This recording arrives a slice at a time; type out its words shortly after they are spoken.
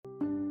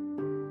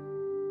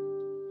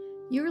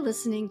You're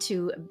listening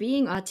to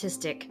Being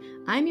Autistic.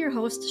 I'm your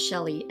host,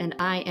 Shelly, and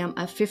I am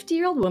a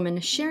 50-year-old woman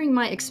sharing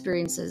my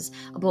experiences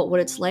about what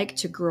it's like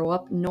to grow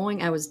up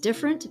knowing I was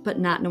different but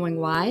not knowing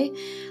why,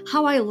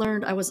 how I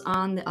learned I was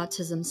on the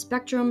autism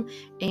spectrum,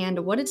 and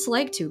what it's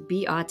like to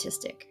be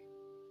autistic.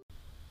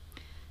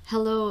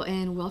 Hello,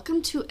 and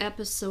welcome to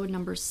episode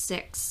number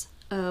 6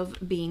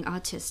 of Being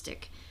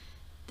Autistic.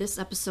 This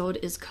episode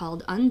is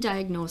called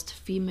Undiagnosed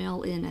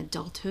Female in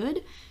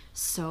Adulthood.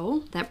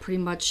 So that pretty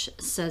much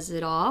says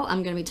it all.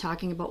 I'm going to be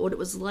talking about what it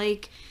was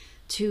like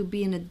to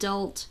be an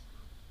adult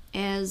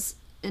as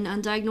an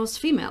undiagnosed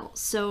female.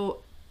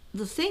 So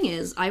the thing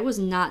is, I was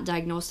not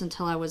diagnosed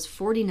until I was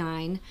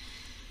 49,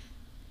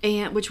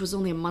 which was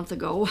only a month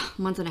ago,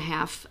 month and a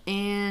half.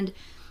 And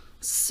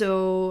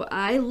so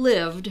I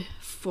lived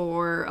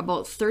for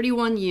about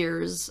 31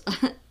 years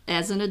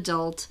as an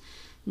adult,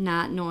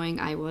 not knowing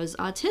I was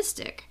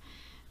autistic.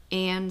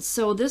 And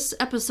so this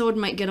episode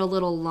might get a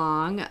little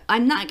long.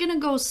 I'm not going to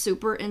go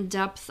super in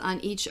depth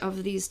on each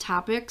of these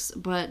topics,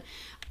 but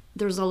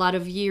there's a lot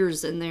of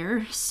years in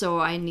there, so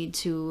I need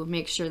to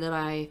make sure that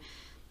I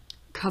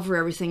cover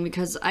everything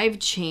because I've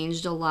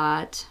changed a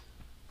lot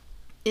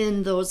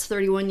in those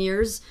 31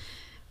 years.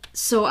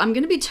 So I'm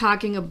going to be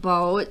talking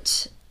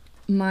about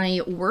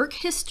my work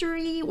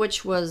history,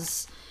 which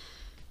was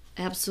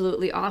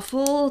absolutely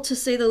awful to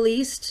say the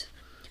least.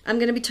 I'm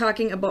going to be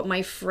talking about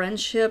my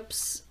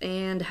friendships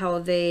and how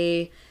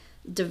they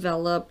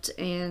developed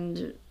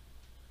and,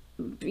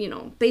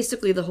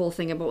 basically the whole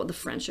thing about the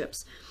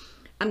friendships.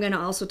 I'm going to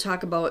also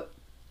talk about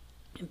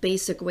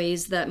basic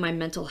ways that my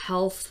mental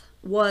health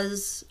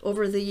was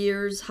over the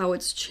years, how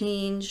it's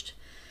changed.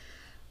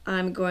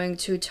 I'm going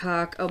to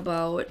talk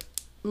about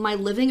my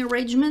living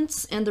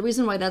arrangements, and the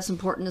reason why that's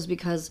important is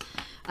because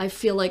I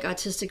feel like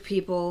autistic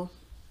people,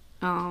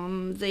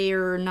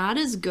 they're not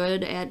as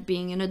good at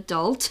being an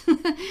adult,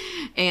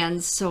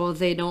 and so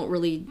they don't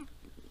really,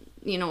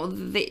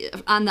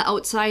 on the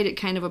outside it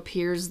kind of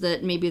appears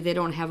that maybe they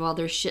don't have all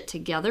their shit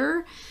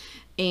together,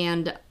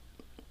 and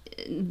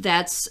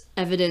that's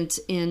evident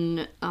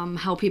in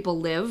how people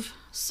live,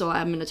 so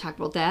I'm going to talk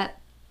about that.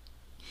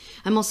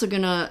 I'm also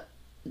going to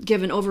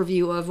give an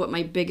overview of what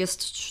my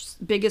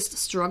biggest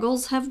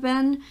struggles have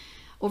been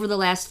over the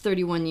last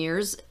 31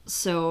 years,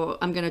 so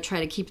I'm going to try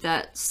to keep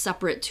that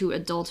separate to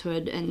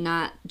adulthood and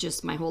not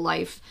just my whole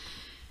life,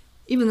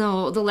 even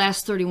though the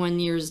last 31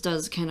 years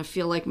does kind of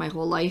feel like my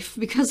whole life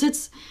because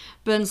it's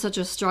been such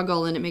a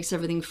struggle and it makes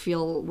everything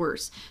feel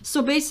worse.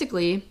 So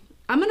basically,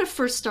 I'm going to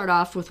first start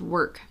off with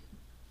work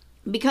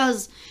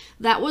because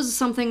that was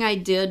something I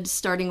did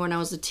starting when I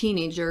was a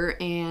teenager,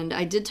 and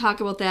I did talk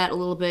about that a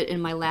little bit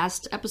in my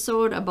last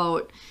episode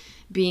about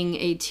being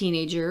a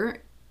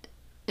teenager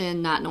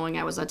and not knowing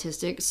I was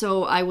autistic.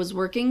 So I was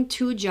working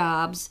 2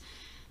 jobs.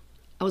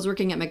 I was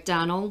working at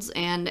McDonald's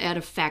and at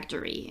a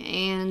factory.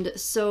 And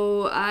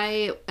so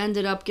I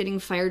ended up getting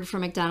fired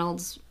from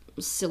McDonald's.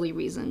 Silly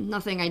reason.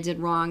 Nothing I did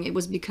wrong. It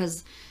was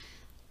because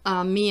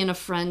me and a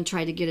friend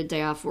tried to get a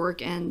day off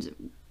work,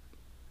 and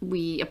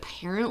we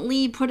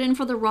apparently put in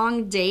for the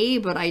wrong day,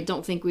 but I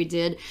don't think we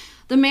did.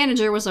 The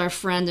manager was our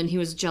friend, and he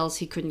was jealous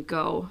he couldn't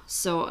go.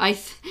 So I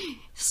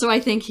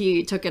think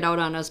he took it out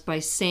on us by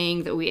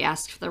saying that we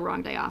asked for the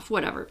wrong day off.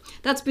 Whatever.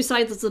 That's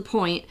besides the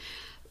point.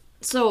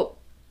 So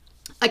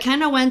I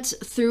kind of went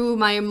through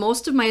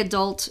most of my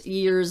adult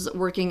years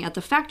working at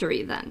the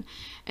factory then,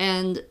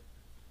 and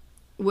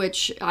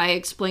which I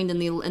explained in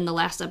the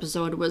last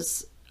episode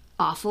was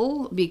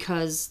awful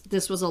because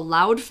this was a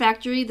loud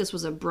factory, this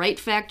was a bright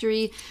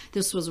factory,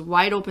 this was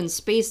wide open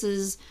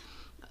spaces,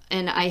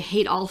 and I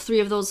hate all 3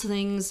 of those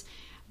things.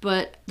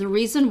 But the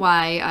reason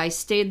why I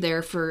stayed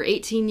there for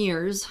 18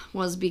 years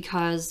was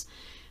because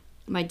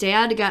my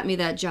dad got me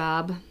that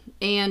job.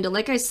 And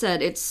like I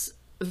said, it's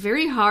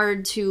very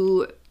hard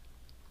to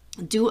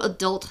do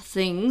adult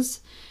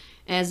things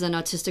as an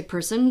autistic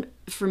person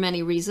for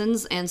many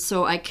reasons. And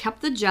so I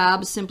kept the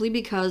job simply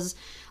because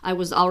I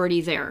was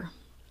already there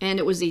and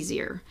it was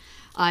easier.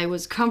 I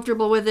was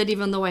comfortable with it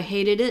even though I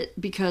hated it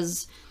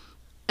because,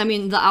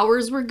 the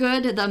hours were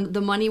good,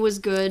 the money was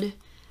good.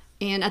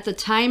 And at the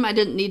time, I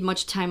didn't need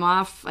much time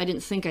off. I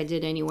didn't think I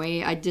did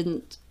anyway. I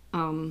didn't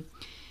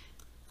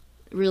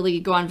really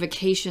go on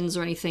vacations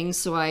or anything,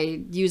 so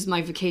I used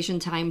my vacation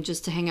time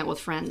just to hang out with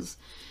friends.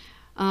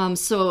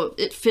 So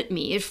it fit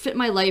me. It fit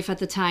my life at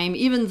the time,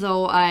 even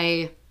though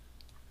I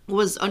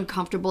was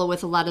uncomfortable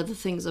with a lot of the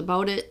things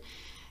about it.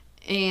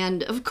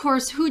 And of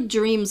course, who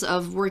dreams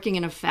of working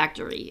in a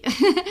factory?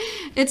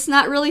 It's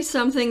not really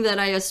something that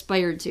I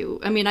aspired to.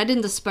 I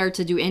didn't aspire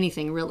to do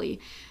anything really.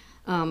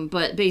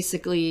 But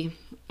basically,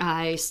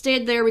 I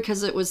stayed there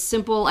because it was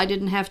simple. I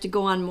didn't have to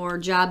go on more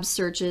job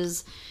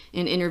searches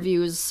and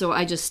interviews, so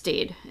I just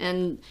stayed.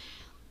 And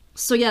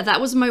so yeah,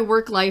 that was my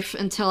work life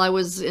until I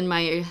was in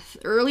my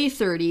early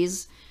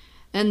 30s.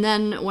 And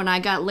then when I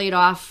got laid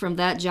off from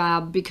that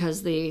job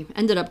because they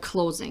ended up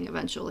closing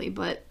eventually.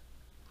 But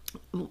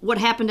what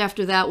happened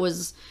after that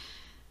was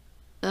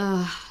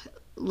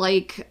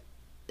like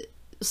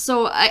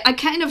So I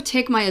kind of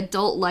take my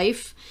adult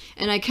life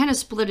and I kind of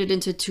split it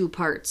into two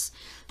parts.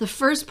 The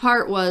first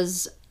part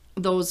was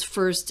those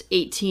first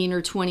 18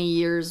 or 20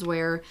 years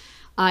where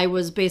I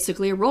was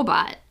basically a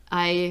robot.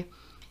 I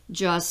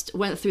just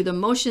went through the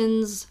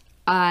motions.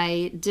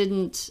 I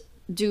didn't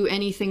do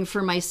anything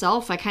for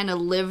myself. I kind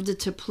of lived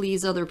to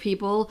please other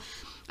people.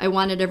 I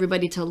wanted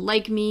everybody to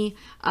like me.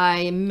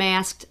 I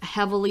masked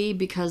heavily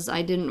because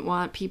I didn't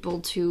want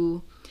people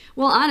to...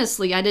 Well,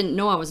 honestly, I didn't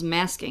know I was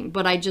masking,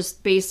 but I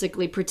just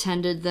basically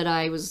pretended that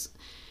I was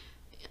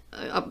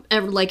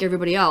like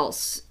everybody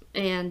else.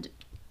 And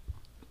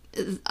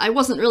I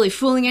wasn't really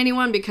fooling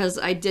anyone because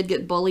I did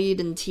get bullied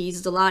and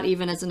teased a lot,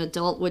 even as an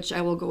adult, which I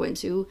will go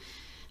into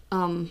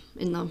that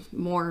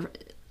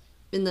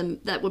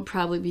would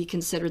probably be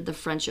considered the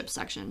friendship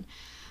section.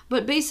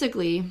 But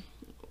basically,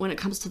 when it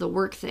comes to the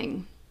work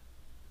thing,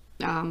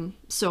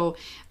 so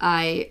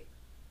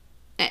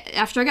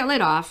after I got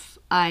laid off,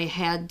 I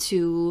had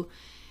to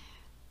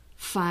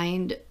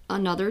find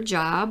another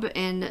job,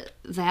 and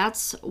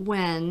that's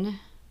when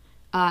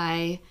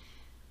I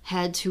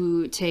had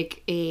to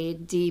take a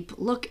deep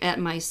look at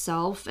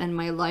myself and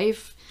my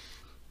life.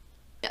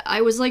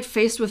 I was like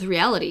faced with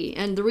reality,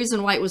 and the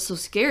reason why it was so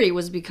scary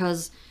was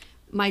because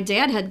my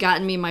dad had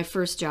gotten me my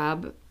first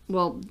job,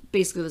 well,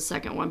 basically the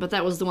second one, but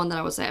that was the one that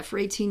I was at for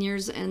 18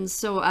 years, and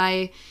so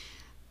I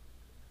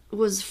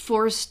was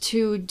forced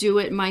to do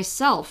it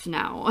myself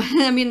now.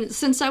 I mean,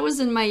 since I was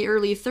in my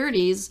early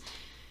 30s,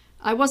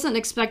 I wasn't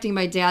expecting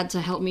my dad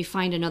to help me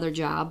find another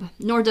job,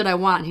 nor did I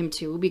want him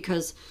to,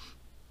 because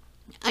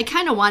I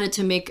kind of wanted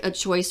to make a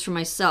choice for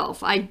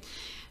myself.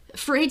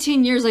 For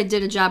 18 years, I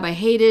did a job I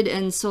hated,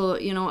 and so,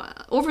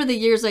 over the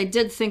years, I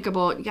did think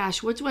about,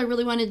 gosh, what do I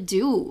really want to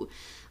do?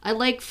 I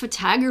like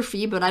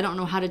photography, but I don't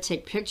know how to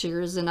take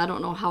pictures, and I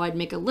don't know how I'd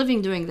make a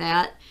living doing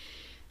that.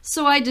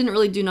 So I didn't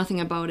really do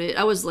nothing about it.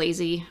 I was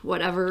lazy,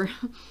 whatever.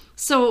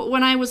 So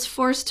when I was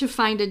forced to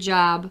find a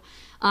job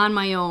on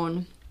my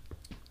own,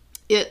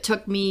 it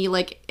took me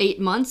like 8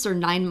 months or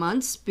 9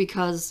 months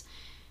because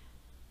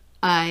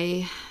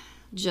I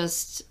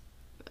was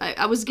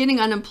getting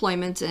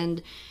unemployment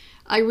and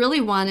I really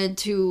wanted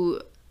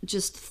to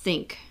just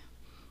think.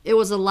 It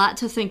was a lot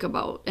to think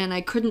about and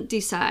I couldn't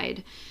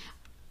decide.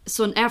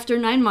 So after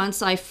 9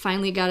 months, I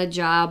finally got a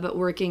job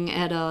working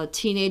at a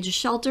teenage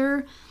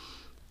shelter.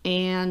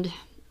 And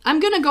I'm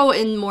going to go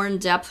more in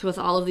depth with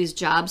all of these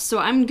jobs, so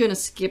I'm going to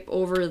skip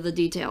over the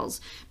details.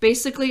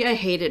 Basically, I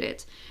hated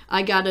it.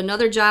 I got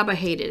another job, I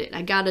hated it.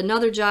 I got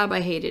another job,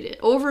 I hated it.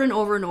 Over and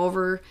over and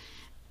over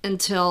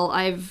until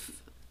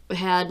I've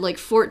had like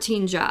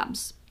 14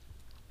 jobs.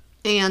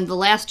 And the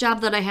last job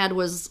that I had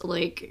was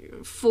like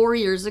 4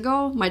 years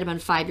ago, might have been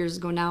 5 years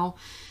ago now.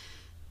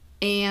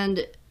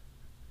 And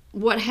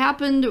what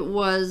happened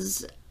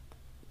was...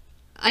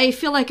 I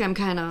feel like I'm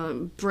kind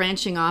of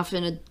branching off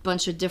in a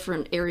bunch of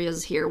different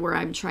areas here where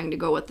I'm trying to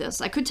go with this.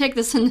 I could take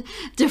this in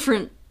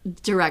different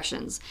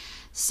directions.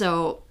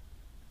 So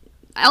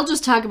I'll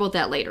just talk about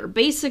that later.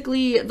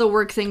 Basically, the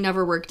work thing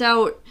never worked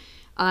out.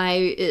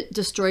 It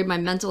destroyed my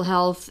mental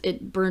health.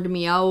 It burned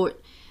me out.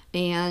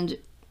 And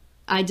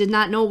I did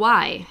not know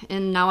why.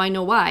 And now I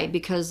know why,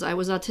 because I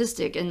was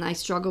autistic and I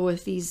struggle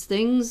with these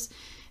things.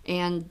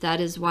 And that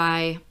is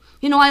why...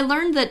 I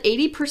learned that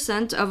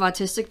 80% of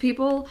autistic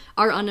people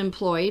are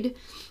unemployed,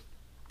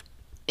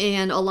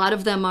 and a lot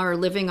of them are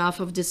living off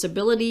of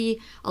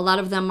disability. A lot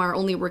of them are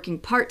only working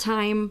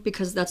part-time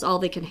because that's all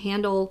they can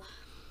handle,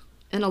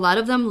 and a lot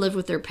of them live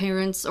with their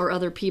parents or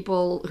other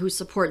people who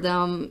support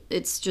them.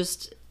 It's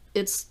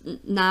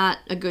not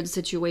a good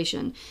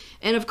situation.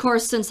 And of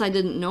course, since I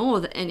didn't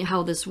know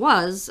how this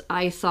was,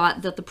 I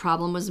thought that the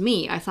problem was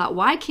me. I thought,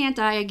 why can't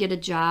I get a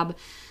job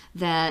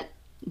that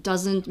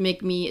doesn't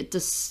make me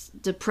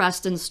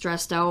depressed and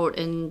stressed out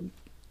and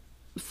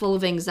full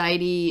of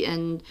anxiety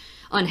and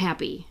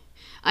unhappy?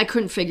 I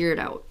couldn't figure it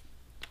out.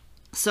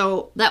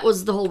 So that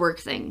was the whole work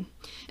thing.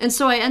 And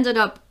so I ended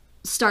up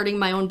starting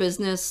my own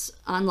business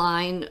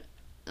online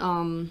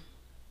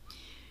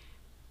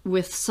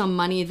with some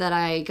money that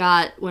I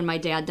got when my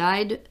dad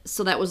died.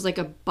 So that was like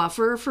a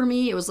buffer for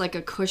me. It was like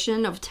a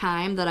cushion of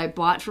time that I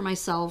bought for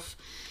myself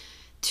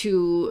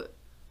to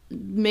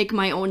make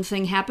my own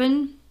thing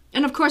happen.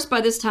 And of course,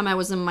 by this time I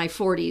was in my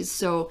 40s,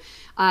 so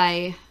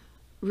I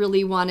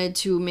really wanted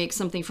to make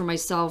something for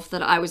myself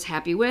that I was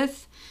happy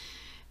with.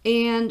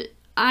 And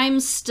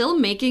I'm still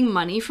making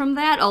money from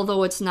that,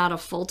 although it's not a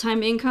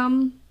full-time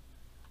income.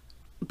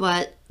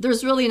 But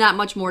there's really not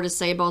much more to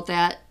say about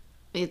that.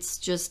 It's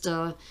just,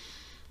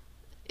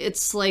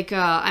 it's like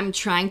I'm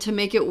trying to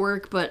make it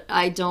work, but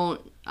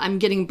I'm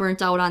getting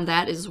burnt out on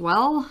that as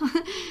well.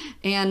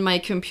 And my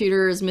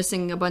computer is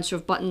missing a bunch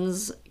of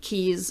buttons,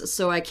 keys,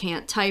 so I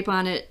can't type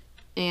on it.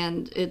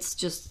 And it's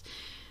just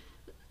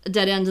a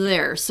dead end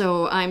there.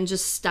 So I'm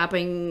just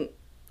stopping.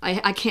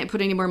 I can't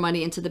put any more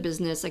money into the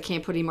business. I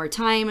can't put any more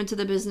time into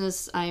the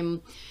business.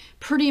 I'm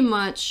pretty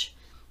much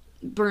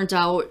burnt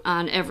out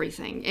on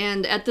everything.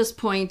 And at this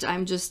point,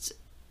 I'm just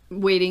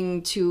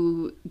waiting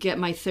to get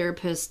my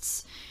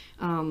therapist's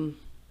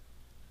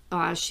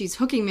she's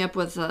hooking me up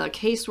with a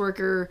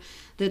caseworker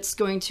that's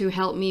going to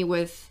help me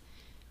with,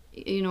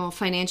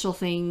 financial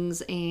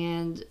things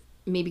and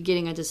maybe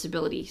getting a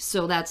disability.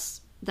 So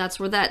that's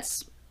where that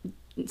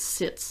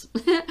sits.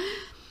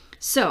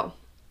 So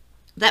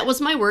that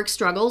was my work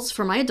struggles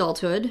for my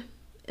adulthood.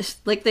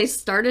 Like, they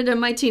started in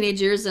my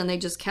teenage years and they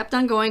just kept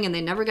on going and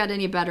they never got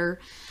any better.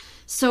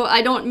 So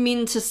I don't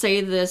mean to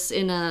say this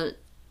in a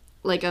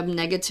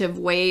negative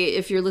way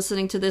if you're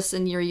listening to this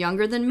and you're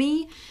younger than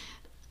me,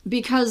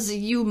 because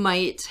you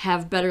might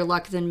have better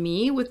luck than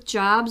me with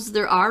jobs.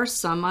 There are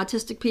some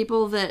autistic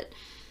people that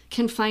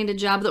can find a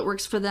job that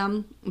works for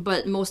them,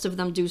 but most of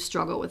them do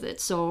struggle with it.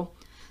 So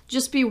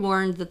just be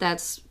warned that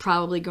that's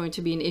probably going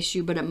to be an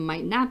issue, but it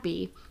might not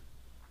be.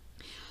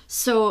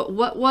 So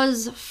what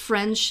was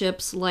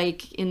friendships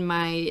like in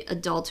my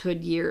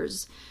adulthood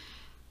years?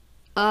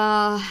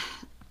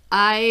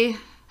 I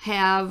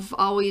have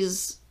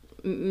always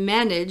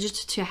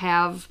managed to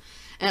have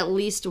at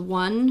least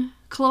one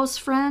close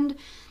friend.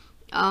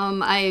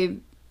 I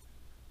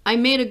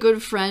made a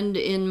good friend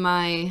in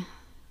my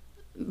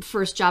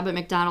first job at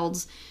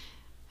McDonald's,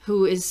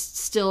 who is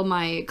still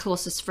my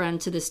closest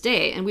friend to this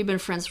day, and we've been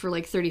friends for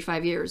like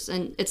 35 years,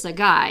 and it's a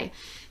guy.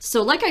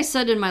 So like I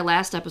said in my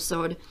last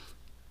episode,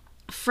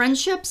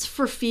 friendships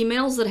for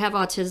females that have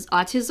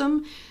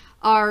autism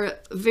are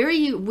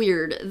very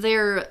weird.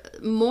 They're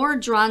more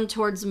drawn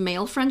towards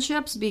male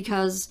friendships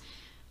because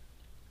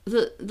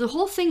the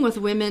whole thing with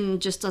women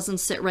just doesn't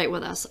sit right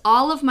with us.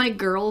 All of my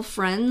girl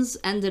friends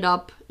ended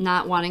up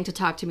not wanting to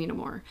talk to me no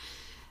more.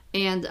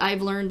 And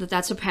I've learned that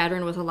that's a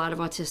pattern with a lot of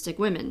autistic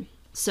women.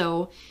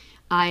 So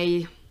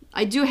I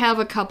do have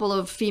a couple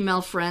of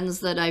female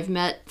friends that I've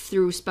met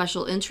through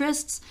special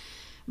interests,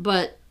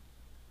 but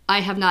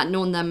I have not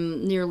known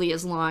them nearly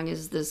as long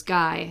as this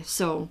guy.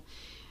 So,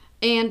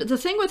 and the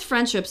thing with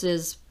friendships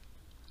is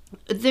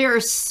they're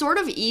sort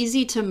of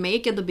easy to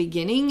make at the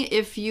beginning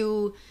if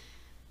you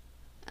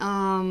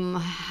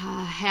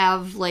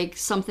have like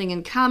something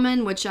in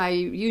common, which I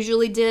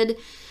usually did.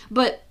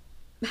 But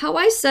how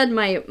I said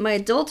my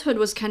adulthood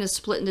was kind of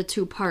split into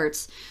two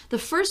parts. The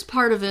first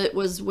part of it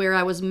was where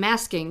I was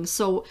masking.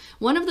 So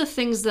one of the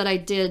things that I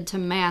did to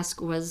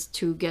mask was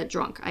to get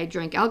drunk. I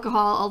drank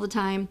alcohol all the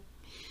time.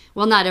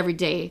 Well, not every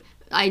day.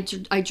 I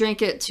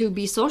drank it to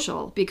be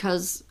social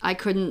because I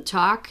couldn't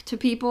talk to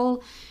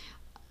people.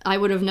 I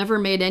would have never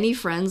made any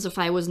friends if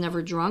I was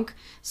never drunk.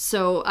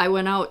 So I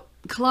went out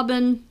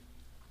clubbing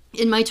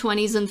in my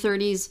 20s and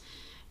 30s,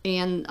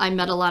 and I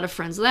met a lot of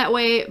friends that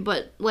way.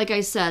 But like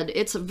I said,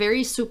 it's a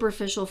very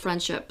superficial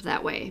friendship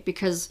that way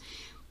because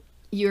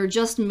you're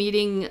just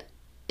meeting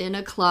in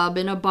a club,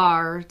 in a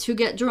bar, to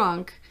get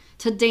drunk,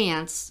 to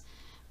dance.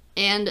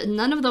 And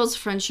none of those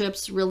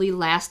friendships really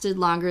lasted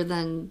longer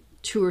than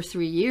 2 or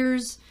 3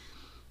 years.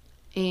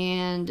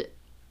 And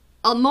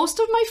most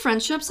of my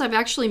friendships I've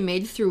actually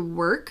made through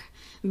work,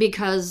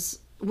 because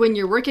when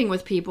you're working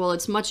with people,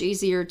 it's much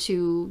easier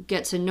to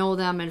get to know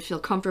them and feel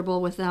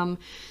comfortable with them.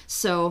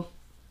 So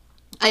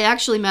I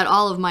actually met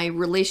all of my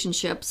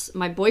relationships,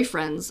 my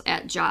boyfriends,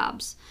 at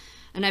jobs.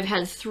 And I've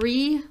had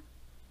 3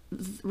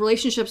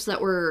 relationships that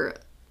were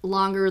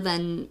longer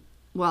than,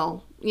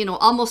 well,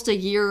 almost a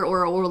year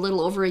or a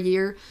little over a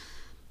year.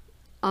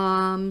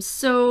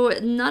 So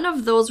none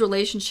of those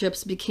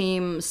relationships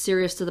became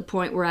serious to the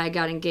point where I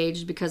got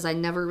engaged because I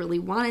never really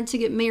wanted to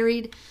get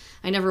married.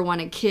 I never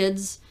wanted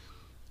kids.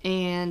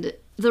 And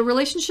the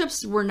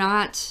relationships were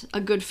not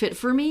a good fit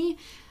for me.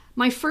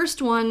 My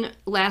first one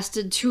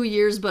lasted 2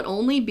 years, but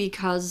only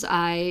because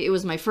it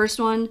was my first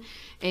one,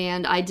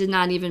 and I did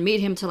not even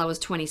meet him till I was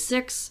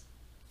 26.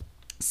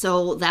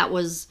 So that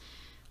was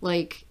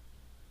like,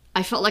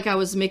 I felt like I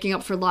was making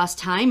up for lost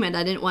time, and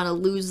I didn't want to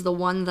lose the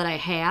one that I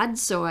had,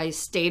 so I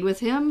stayed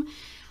with him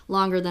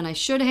longer than I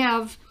should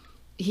have.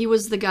 He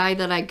was the guy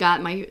that I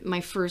got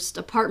my first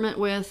apartment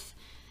with,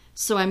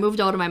 so I moved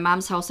out of my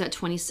mom's house at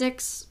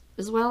 26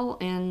 as well,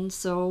 and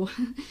so,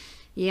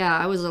 yeah,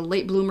 I was a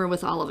late bloomer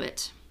with all of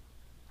it.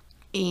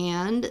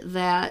 And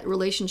that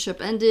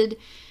relationship ended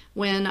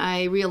when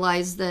I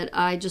realized that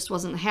I just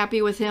wasn't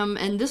happy with him,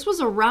 and this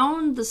was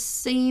around the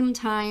same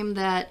time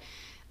that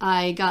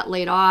I got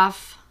laid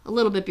off. A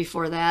little bit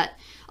before that.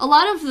 A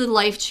lot of the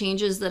life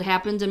changes that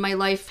happened in my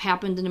life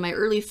happened in my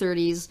early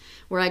 30s,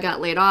 where I got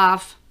laid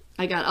off.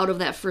 I got out of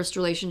that first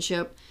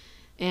relationship,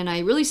 and I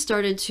really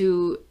started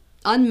to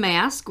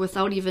unmask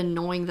without even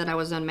knowing that I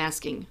was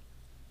unmasking.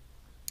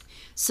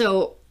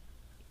 So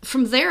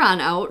from there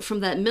on out, from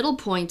that middle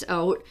point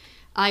out,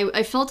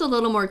 I felt a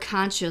little more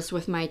conscious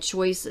with my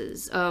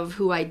choices of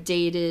who I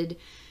dated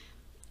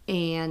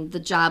and the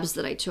jobs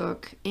that I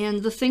took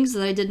and the things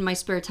that I did in my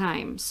spare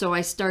time. So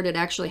I started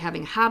actually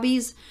having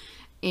hobbies.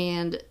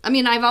 And I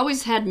mean, I've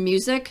always had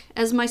music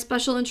as my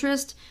special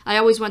interest. I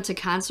always went to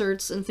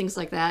concerts and things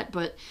like that.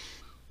 But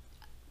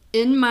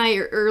in my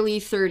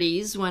early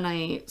 30s, when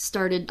I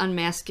started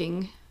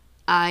unmasking,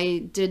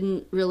 I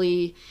didn't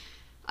really,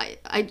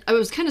 I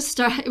was kind of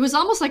it was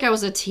almost like I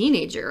was a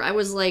teenager. I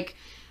was like,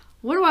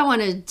 what do I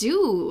want to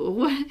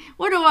do?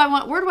 What do I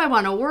want? Where do I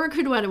want to work?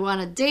 Who do I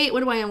want to date?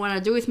 What do I want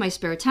to do with my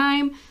spare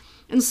time?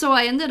 And so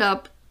I ended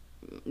up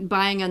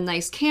buying a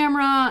nice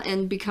camera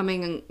and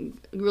becoming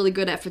really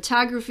good at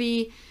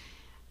photography.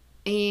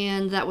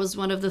 And that was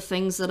one of the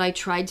things that I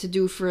tried to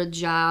do for a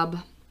job,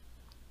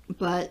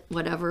 but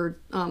whatever,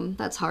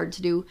 that's hard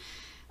to do.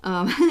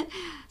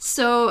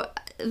 So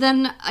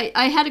then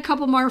I had a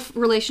couple more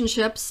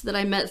relationships that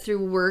I met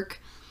through work,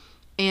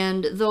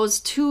 and those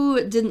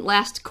two didn't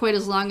last quite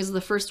as long as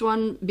the first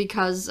one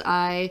because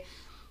I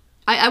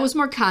was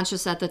more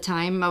conscious at the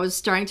time. I was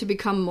starting to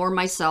become more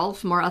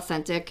myself, more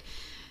authentic,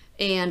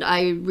 and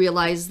I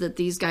realized that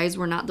these guys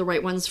were not the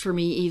right ones for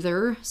me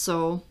either.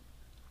 So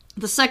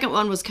the second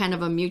one was kind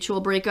of a mutual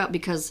breakup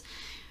because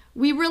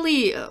we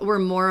really were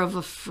more of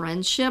a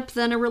friendship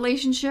than a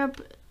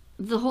relationship.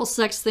 The whole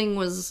sex thing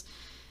was...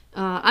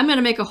 I'm going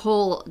to make a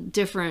whole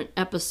different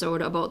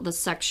episode about the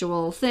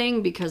sexual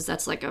thing because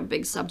that's like a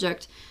big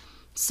subject.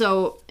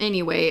 So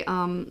anyway,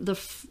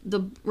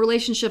 the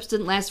relationships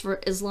didn't last for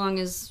as long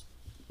as,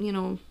 you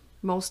know,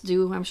 most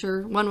do, I'm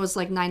sure. One was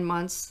like 9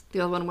 months.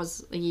 The other one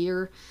was a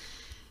year.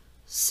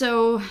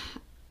 So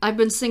I've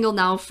been single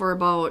now for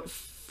about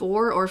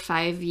 4 or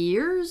 5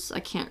 years. I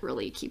can't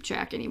really keep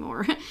track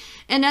anymore.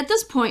 And at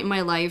this point in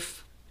my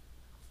life,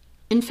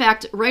 in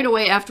fact, right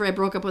away after I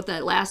broke up with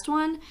that last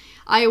one,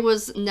 I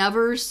was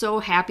never so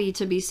happy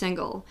to be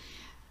single.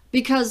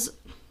 Because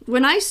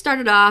when I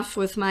started off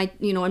with my,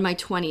 in my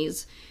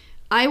 20s,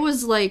 I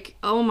was like,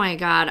 oh my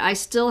God, I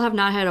still have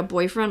not had a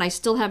boyfriend. I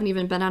still haven't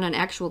even been on an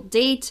actual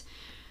date.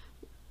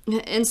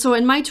 And so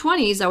in my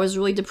 20s, I was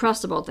really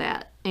depressed about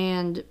that.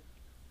 And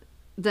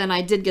then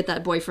I did get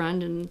that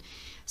boyfriend. And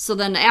so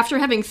then after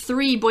having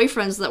 3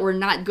 boyfriends that were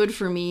not good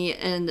for me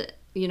and,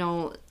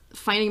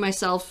 finding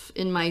myself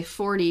in my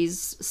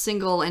 40s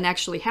single and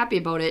actually happy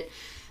about it,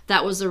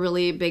 that was a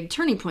really big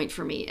turning point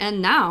for me. And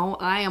now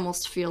I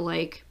almost feel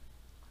like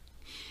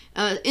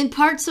in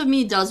parts of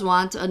me does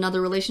want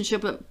another relationship,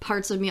 but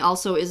parts of me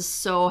also is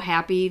so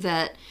happy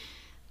that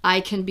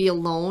I can be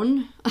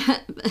alone.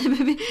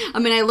 I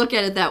mean, I look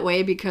at it that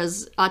way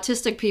because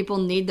autistic people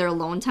need their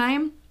alone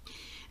time.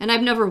 And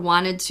I've never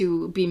wanted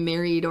to be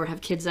married or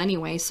have kids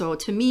anyway. So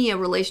to me, a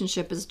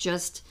relationship is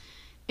just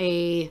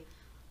a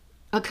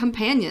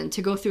companion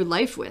to go through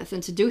life with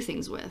and to do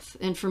things with.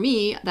 And for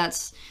me,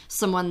 that's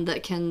someone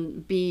that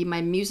can be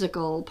my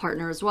musical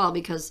partner as well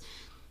because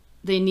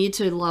they need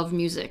to love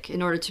music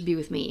in order to be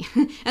with me.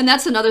 And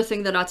that's another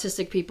thing that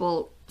autistic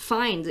people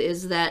find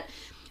is that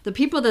the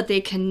people that they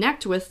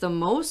connect with the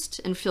most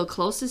and feel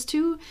closest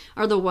to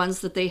are the ones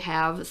that they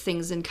have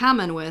things in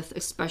common with,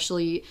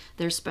 especially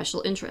their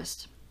special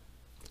interest.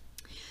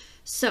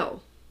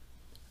 So,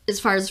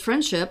 as far as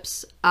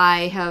friendships,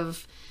 I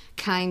have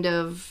kind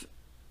of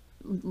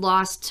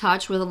lost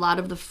touch with a lot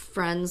of the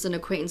friends and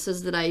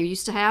acquaintances that I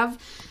used to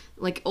have,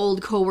 like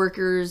old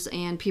coworkers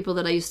and people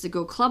that I used to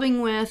go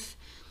clubbing with.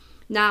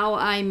 Now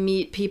I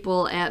meet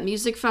people at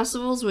music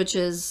festivals, which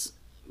is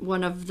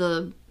one of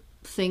the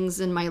things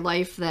in my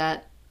life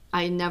that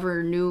I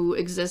never knew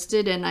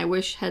existed, and I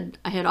wish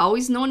I had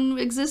always known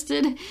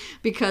existed,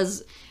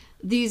 because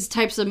these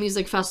types of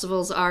music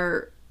festivals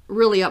are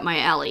really up my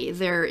alley.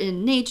 They're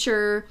in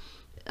nature.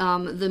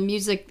 The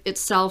music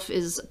itself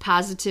is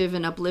positive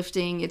and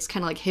uplifting. It's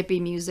kind of like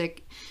hippie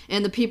music.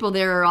 And the people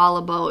there are all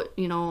about,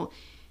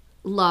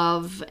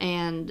 love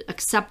and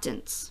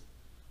acceptance.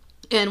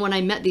 And when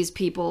I met these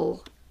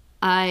people,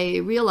 I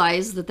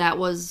realized that that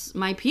was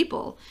my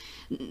people.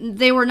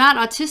 They were not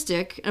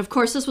autistic. Of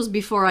course, this was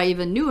before I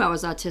even knew I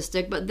was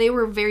autistic, but they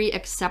were very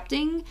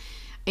accepting.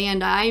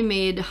 And I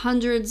made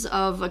hundreds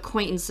of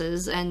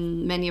acquaintances,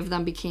 and many of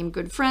them became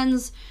good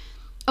friends.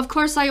 Of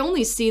course, I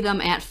only see them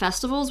at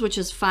festivals, which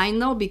is fine,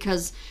 though,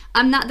 because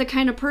I'm not the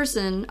kind of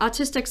person...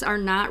 Autistics are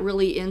not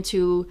really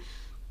into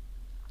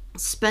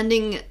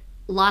spending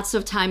lots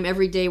of time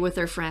every day with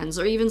their friends,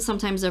 or even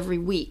sometimes every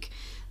week.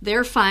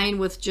 They're fine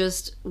with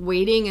just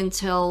waiting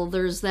until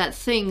there's that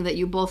thing that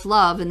you both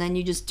love, and then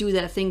you just do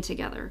that thing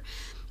together.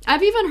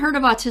 I've even heard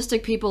of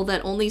autistic people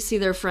that only see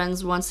their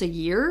friends once a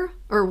year,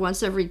 or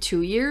once every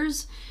 2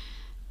 years,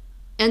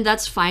 and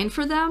that's fine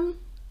for them.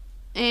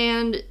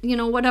 And,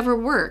 whatever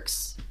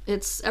works.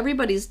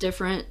 Everybody's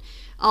different.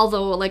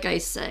 Although, like I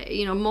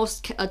say,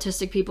 most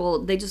autistic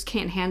people, they just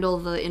can't handle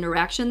the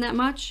interaction that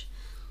much.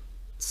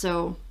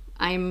 So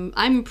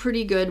I'm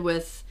pretty good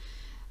with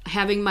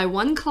having my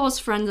one close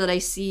friend that I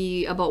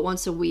see about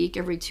once a week,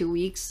 every 2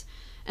 weeks,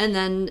 and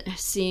then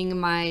seeing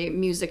my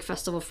music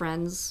festival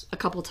friends a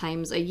couple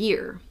times a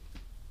year.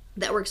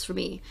 That works for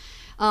me.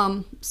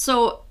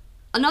 So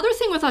another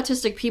thing with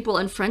autistic people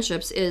and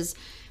friendships is,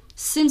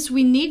 since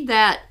we need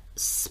that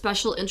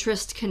special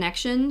interest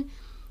connection,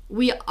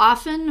 we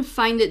often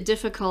find it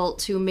difficult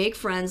to make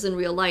friends in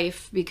real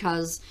life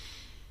because,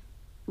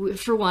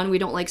 for one, we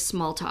don't like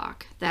small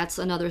talk. That's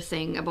another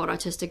thing about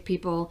autistic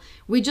people.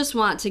 We just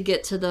want to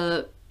get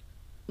to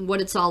what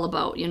it's all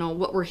about,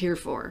 what we're here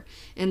for.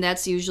 And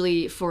that's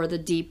usually for the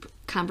deep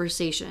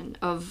conversation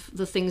of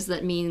the things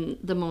that mean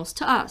the most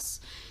to us.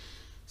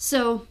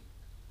 So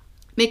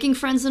Making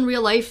friends in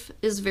real life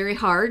is very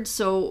hard,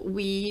 so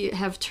we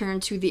have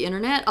turned to the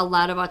internet. A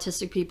lot of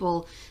autistic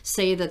people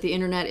say that the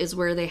internet is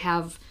where they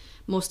have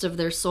most of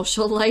their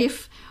social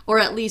life, or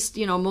at least,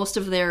 most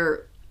of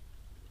their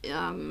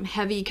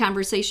heavy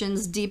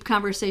conversations, deep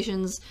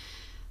conversations,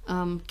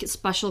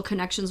 special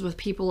connections with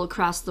people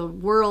across the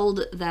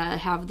world that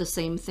have the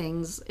same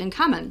things in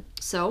common.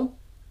 So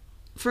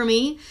for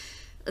me,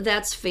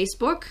 that's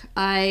Facebook.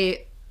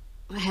 I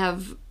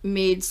have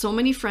made so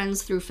many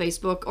friends through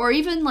Facebook, or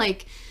even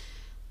like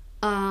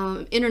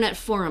internet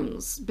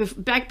forums.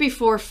 Back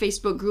before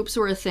Facebook groups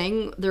were a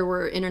thing, there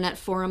were internet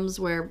forums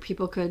where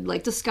people could,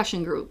 like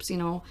discussion groups,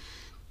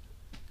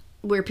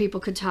 where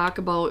people could talk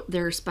about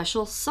their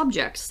special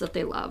subjects that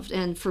they loved.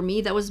 And for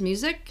me, that was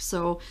music.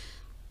 So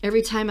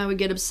every time I would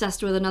get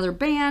obsessed with another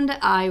band,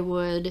 I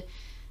would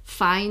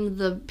find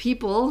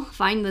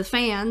the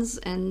fans,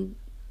 and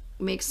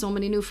make so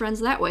many new friends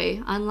that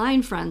way.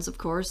 Online friends, of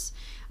course.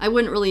 I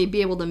wouldn't really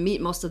be able to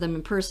meet most of them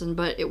in person,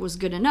 but it was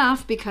good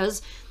enough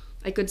because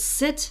I could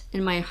sit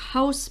in my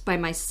house by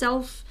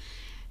myself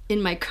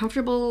in my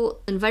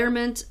comfortable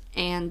environment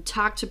and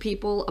talk to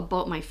people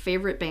about my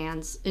favorite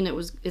bands, and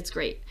it's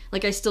great.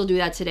 Like, I still do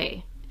that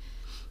today.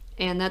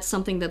 And that's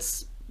something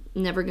that's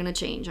never going to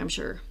change, I'm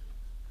sure.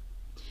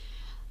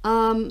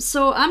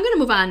 So I'm going to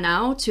move on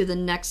now to the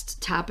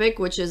next topic,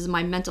 which is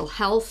my mental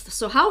health.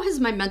 So how has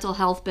my mental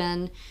health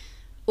been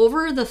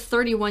over the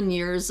 31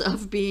 years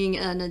of being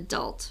an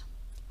adult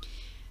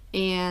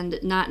and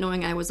not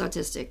knowing I was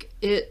autistic?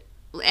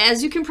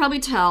 As you can probably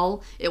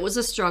tell, it was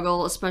a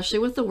struggle, especially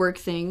with the work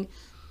thing,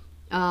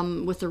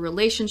 with the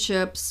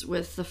relationships,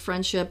 with the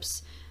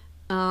friendships.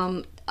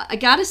 I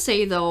gotta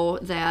say, though,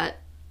 that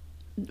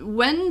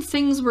when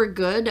things were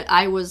good,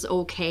 I was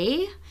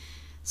okay.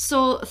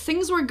 So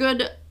things were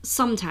good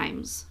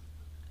sometimes.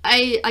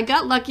 I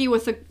got lucky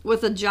with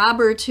a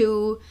job or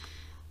two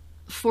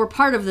for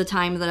part of the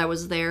time that I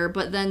was there,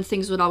 but then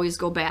things would always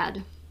go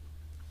bad.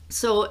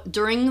 So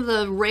during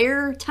the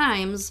rare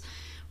times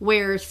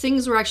where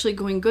things were actually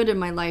going good in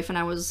my life and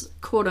I was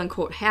quote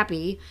unquote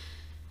happy,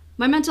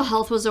 my mental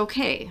health was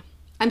okay.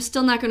 I'm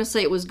still not going to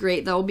say it was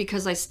great, though,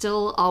 because I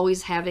still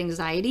always have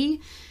anxiety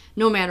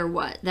no matter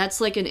what. That's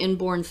like an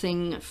inborn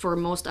thing for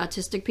most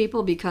autistic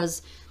people,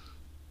 because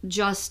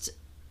just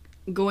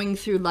going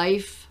through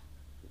life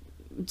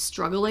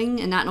struggling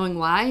and not knowing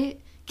why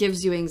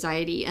gives you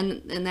anxiety,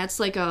 and that's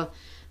like a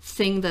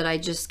thing that I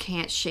just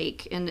can't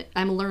shake, and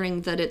I'm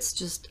learning that it's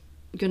just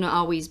gonna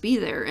always be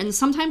there. And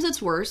sometimes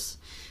it's worse,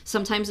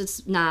 sometimes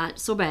it's not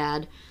so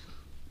bad,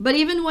 but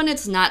even when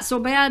it's not so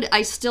bad,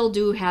 I still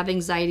do have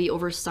anxiety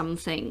over some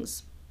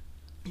things.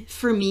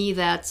 For me,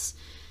 that's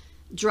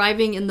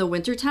driving in the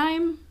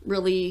wintertime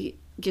really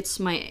gets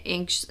my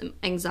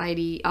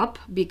anxiety up,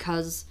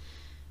 because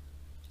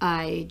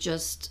I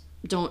just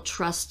don't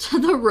trust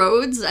the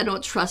roads. I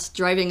don't trust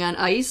driving on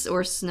ice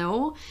or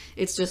snow.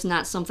 It's just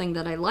not something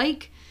that I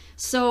like.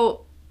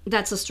 So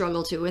that's a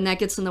struggle too, and that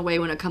gets in the way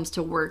when it comes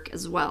to work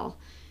as well.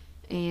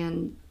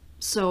 And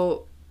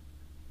so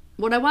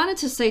what I wanted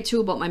to say too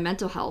about my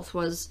mental health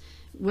was,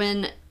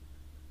 when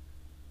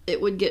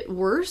it would get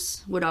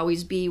worse would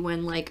always be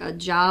when like a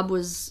job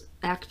was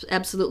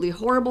absolutely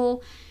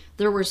horrible.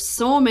 There were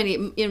so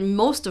many, in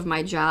most of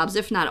my jobs,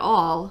 if not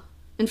all,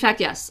 in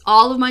fact, yes,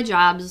 all of my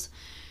jobs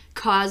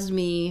caused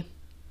me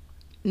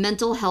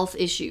mental health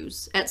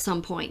issues at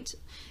some point.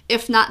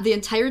 If not the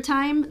entire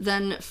time,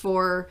 then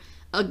for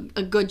a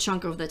good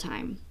chunk of the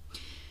time.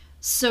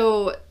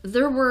 So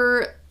there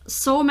were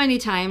so many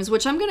times,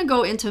 which I'm going to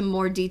go into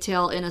more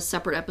detail in a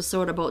separate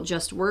episode about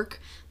just work,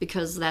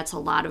 because that's a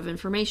lot of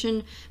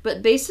information.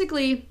 But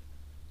basically,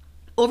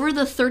 over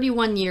the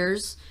 31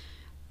 years,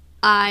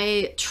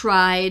 I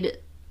tried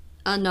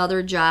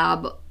another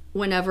job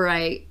whenever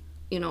I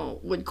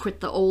would quit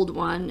the old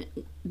one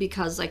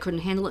because I couldn't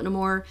handle it no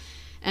more.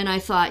 And I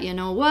thought, you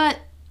know what?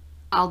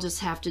 I'll just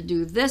have to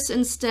do this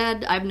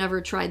instead. I've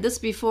never tried this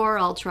before.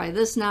 I'll try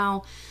this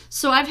now.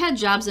 So I've had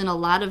jobs in a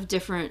lot of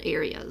different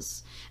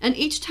areas. And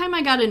each time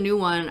I got a new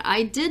one,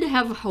 I did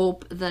have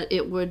hope that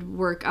it would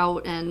work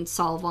out and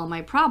solve all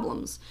my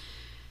problems.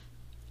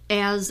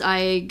 As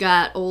I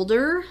got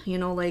older,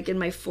 like in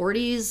my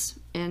 40s,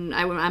 and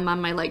I'm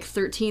on my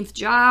 13th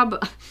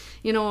job,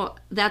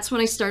 that's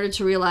when I started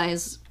to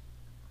realize,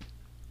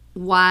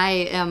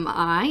 why am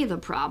I the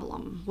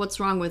problem? What's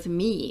wrong with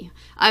me?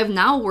 I've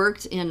now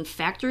worked in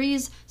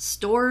factories,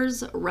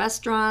 stores,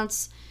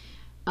 restaurants,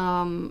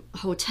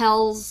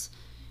 hotels,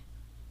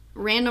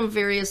 random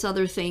various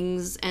other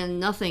things,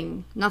 and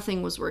nothing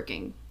was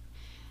working.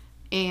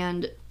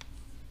 And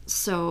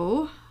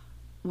so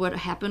what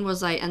happened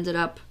was I ended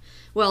up,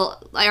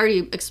 well, I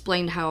already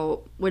explained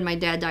how when my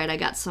dad died, I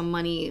got some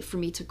money for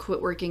me to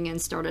quit working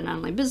and start an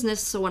online business.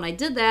 So when I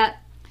did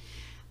that,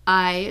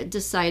 I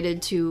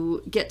decided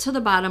to get to the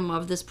bottom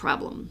of this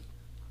problem.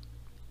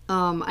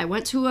 I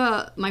went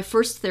to my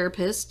first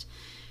therapist,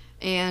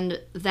 and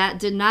that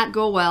did not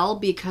go well,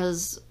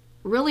 because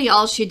really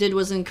all she did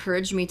was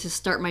encourage me to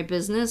start my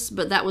business,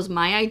 but that was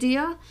my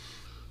idea.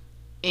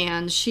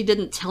 and she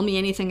didn't tell me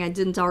anything I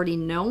didn't already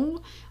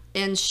know.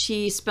 And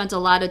she spent a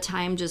lot of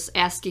time just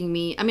asking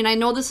me, I mean, I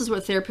know this is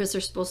what therapists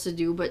are supposed to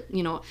do, but,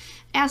 you know,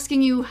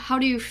 asking you, how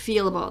do you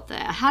feel about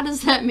that? How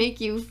does that make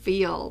you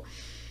feel?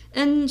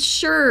 And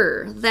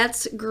sure,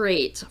 that's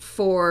great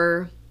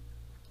for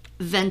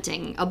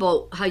venting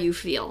about how you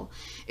feel.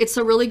 It's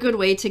a really good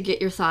way to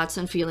get your thoughts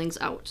and feelings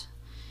out.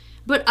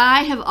 But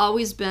I have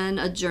always been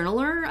a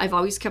journaler. I've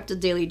always kept a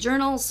daily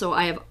journal, so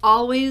I have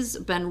always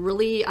been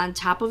really on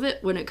top of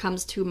it when it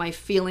comes to my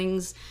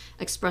feelings,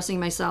 expressing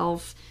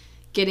myself,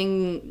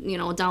 getting, you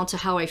know, down to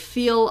how I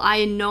feel.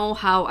 I know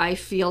how I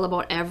feel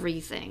about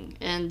everything,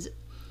 and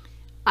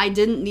I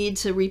didn't need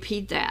to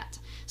repeat that.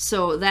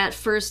 So that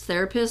first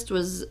therapist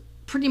was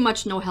pretty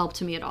much no help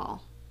to me at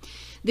all.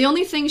 The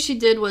only thing she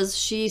did was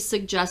she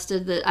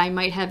suggested that I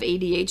might have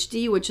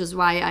ADHD, which is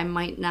why I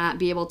might not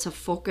be able to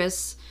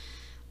focus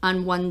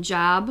on one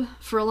job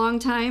for a long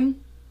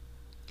time,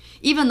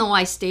 even though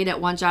I stayed at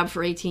one job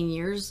for 18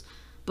 years.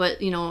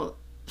 But, you know,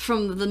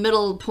 from the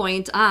middle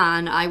point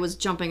on, I was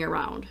jumping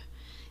around.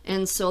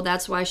 And so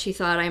that's why she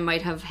thought I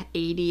might have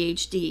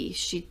ADHD.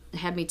 She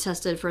had me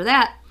tested for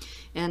that,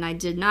 and I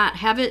did not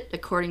have it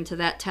according to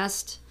that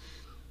test.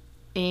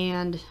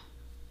 And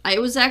I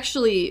was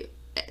actually,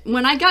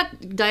 when I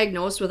got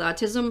diagnosed with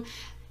autism,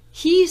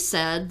 he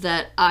said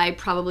that I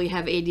probably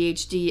have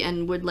ADHD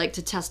and would like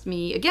to test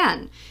me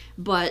again.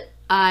 But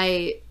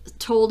I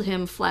told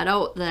him flat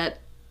out that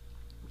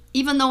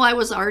even though I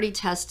was already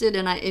tested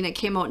and it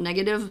came out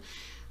negative,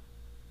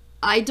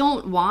 I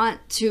don't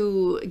want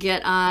to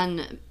get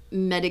on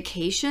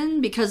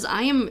medication because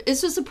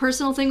it's just a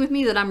personal thing with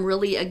me that I'm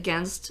really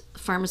against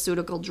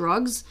pharmaceutical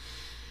drugs.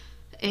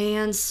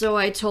 And so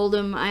I told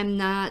him I'm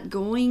not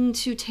going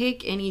to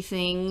take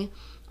anything.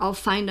 I'll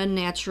find a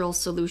natural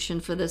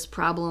solution for this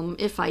problem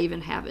if I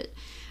even have it.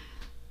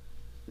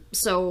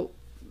 So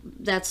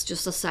that's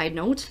just a side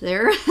note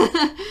there.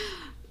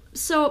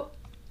 So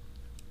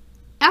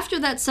after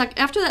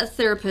that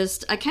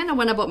therapist, I kind of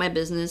went about my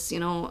business. You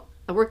know,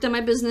 I worked on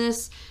my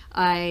business.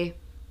 I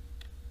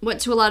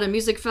went to a lot of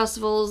music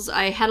festivals.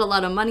 I had a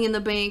lot of money in the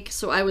bank,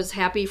 so I was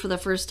happy for the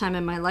first time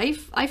in my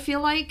life, I feel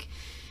like.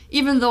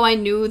 Even though I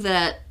knew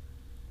that,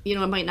 you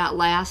know, it might not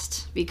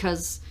last,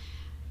 because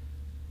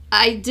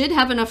I did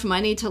have enough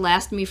money to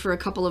last me for a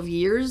couple of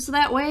years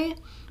that way,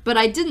 but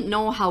I didn't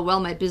know how well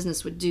my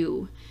business would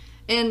do.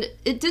 And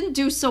it didn't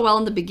do so well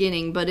in the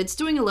beginning, but it's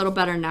doing a little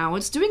better now.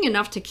 It's doing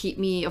enough to keep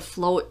me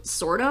afloat,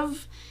 sort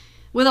of,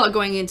 without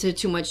going into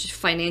too much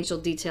financial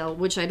detail,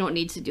 which I don't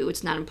need to do.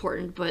 It's not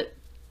important, but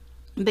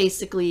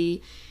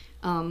basically,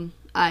 I'm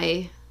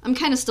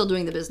kind of still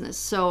doing the business.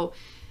 So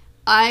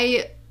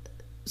I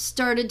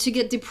started to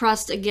get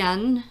depressed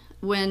again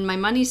when my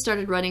money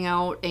started running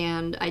out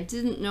and I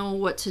didn't know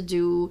what to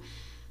do.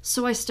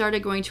 So I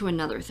started going to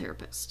another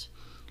therapist.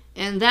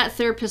 And that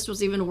therapist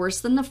was even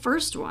worse than the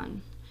first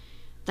one.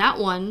 That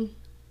one,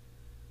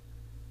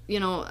 you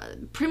know,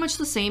 pretty much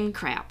the same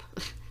crap.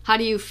 How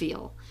do you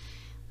feel?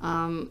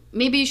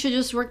 Maybe you should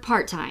just work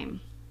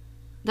part-time.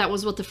 That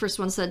was what the first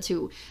one said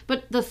too.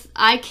 But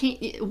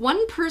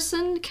one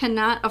person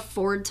cannot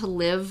afford to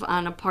live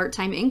on a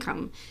part-time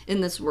income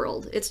in this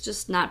world. It's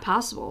just not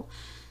possible.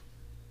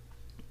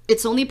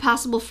 It's only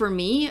possible for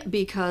me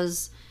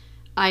because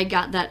I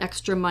got that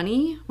extra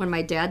money when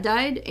my dad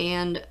died,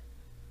 and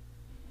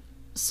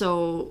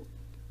so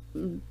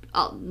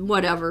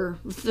whatever.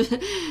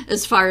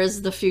 As far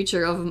as the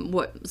future of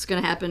what's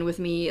going to happen with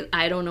me,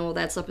 I don't know.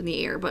 That's up in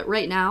the air. But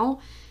right now,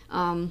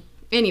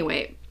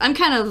 anyway, I'm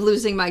kind of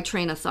losing my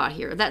train of thought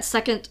here. That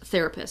second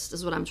therapist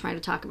is what I'm trying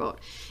to talk about.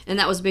 And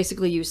that was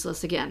basically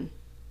useless again.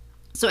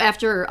 So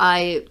after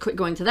I quit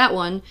going to that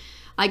one,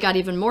 I got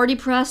even more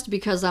depressed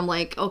because I'm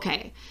like,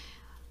 okay,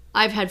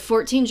 I've had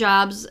 14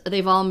 jobs.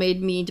 They've all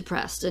made me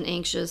depressed and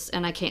anxious,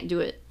 and I can't do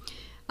it.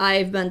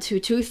 I've been to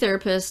 2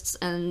 therapists,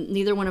 and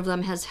neither one of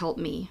them has helped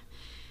me.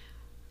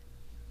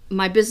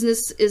 My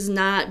business is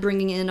not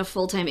bringing in a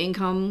full-time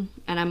income,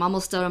 and I'm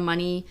almost out of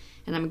money,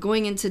 and I'm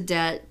going into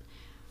debt.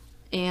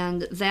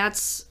 And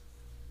okay,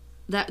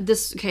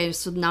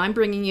 so now I'm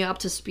bringing you up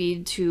to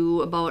speed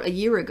to about a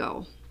year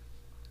ago.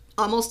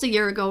 Almost a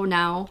year ago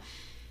now.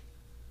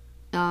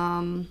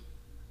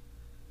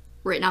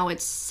 Right now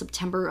it's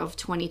September of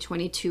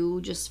 2022,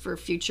 just for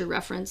future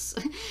reference.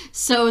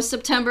 So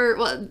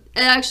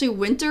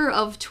winter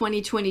of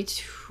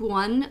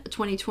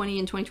 2020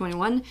 and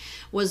 2021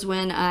 was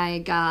when I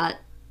got,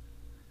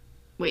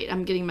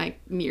 I'm getting my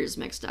years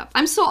mixed up.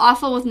 I'm so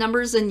awful with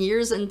numbers and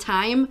years and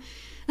time.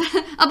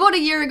 About a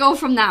year ago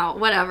from now,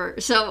 whatever.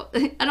 So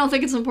I don't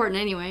think it's important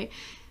anyway.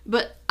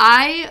 But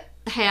I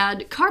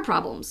had car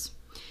problems.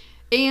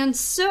 And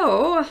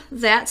so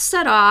that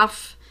set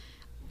off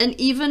an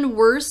even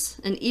worse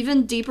and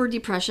even deeper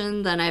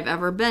depression than I've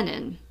ever been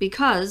in,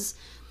 because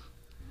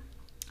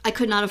I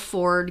could not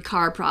afford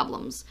car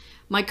problems.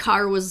 My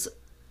car was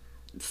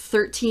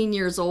 13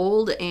 years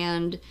old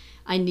and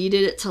I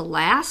needed it to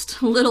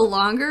last a little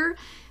longer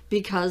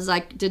because I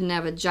didn't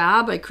have a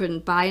job. I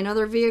couldn't buy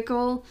another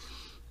vehicle.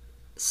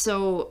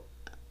 So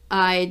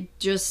I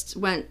just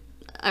went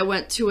I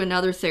went to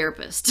another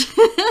therapist.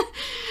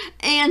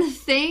 And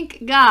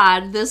thank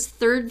God this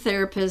third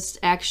therapist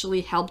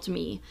actually helped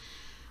me.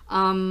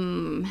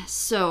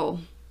 So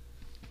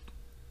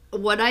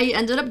what I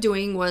ended up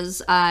doing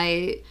was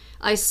I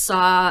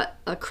saw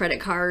a credit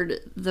card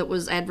that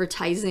was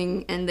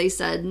advertising, and they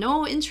said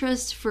no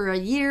interest for a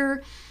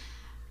year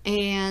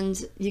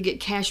and you get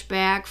cash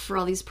back for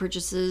all these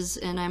purchases.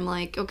 And I'm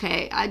like,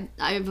 okay, I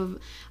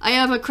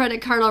have a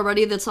credit card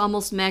already that's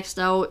almost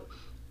maxed out.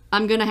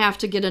 I'm gonna have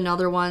to get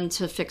another one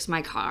to fix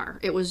my car.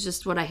 It was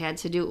just what I had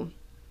to do.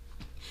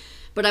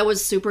 But I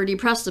was super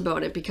depressed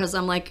about it because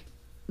I'm like,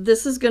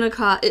 this is gonna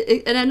cost,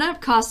 it ended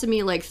up costing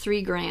me like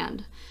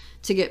 $3,000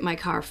 to get my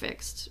car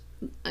fixed.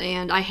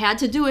 And I had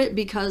to do it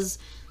because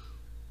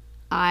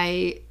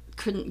I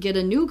couldn't get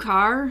a new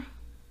car.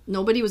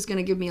 Nobody was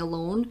gonna give me a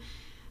loan.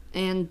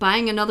 And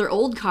buying another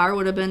old car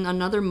would have been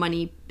another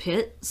money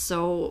pit.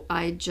 So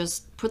I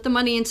just put the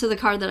money into the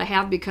car that I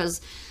have, because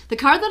the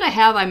car that I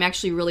have, I'm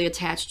actually really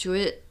attached to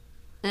it.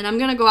 And I'm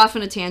going to go off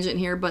on a tangent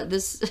here, but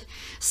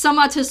some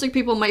autistic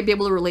people might be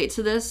able to relate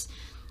to this.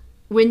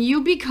 When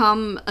you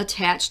become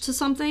attached to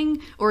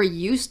something or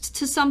used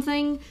to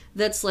something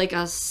that's like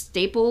a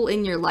staple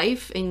in your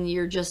life, and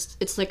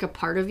it's like a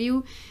part of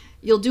you,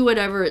 you'll do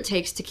whatever it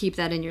takes to keep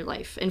that in your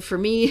life. And for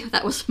me,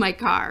 that was my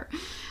car.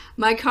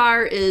 My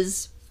car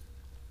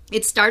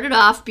it started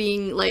off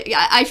being like,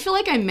 I feel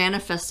like I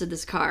manifested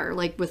this car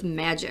like with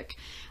magic.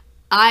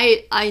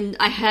 I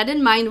had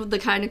in mind the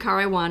kind of car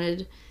I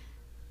wanted,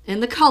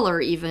 and the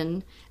color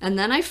even. And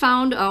then I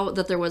found out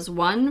that there was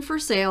one for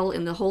sale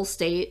in the whole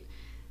state,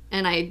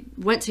 and I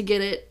went to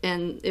get it,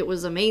 and it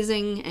was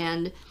amazing.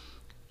 And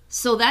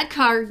so that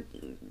car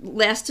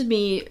lasted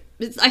me,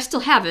 I still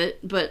have it,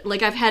 but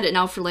like I've had it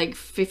now for like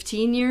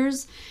 15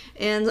 years,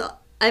 and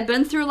I've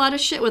been through a lot of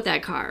shit with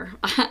that car.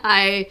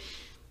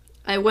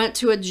 I went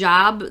to a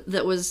job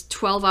that was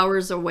 12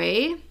 hours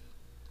away,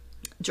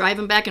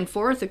 driving back and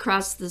forth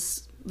across the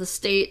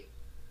state,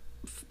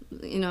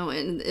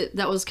 and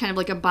that was kind of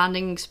like a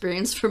bonding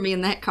experience for me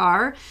in that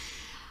car.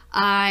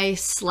 I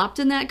slept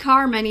in that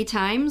car many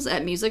times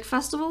at music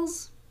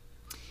festivals,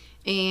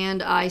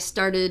 and I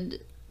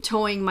started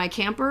towing my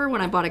camper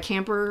when I bought a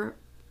camper,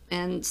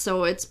 and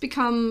so it's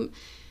become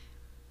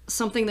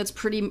something that's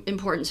pretty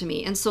important to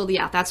me. And so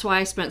yeah, that's why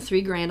I spent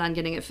 $3,000 on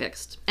getting it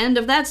fixed. End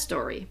of that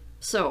story.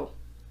 So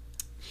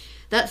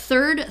that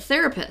third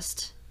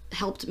therapist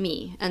helped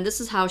me, and this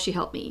is how she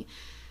helped me.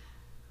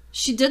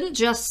 She didn't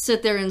just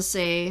sit there and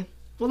say,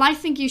 well, I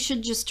think you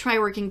should just try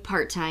working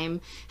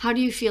part-time. How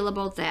do you feel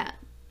about that?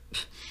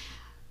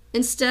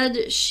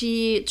 Instead,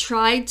 she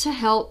tried to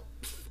help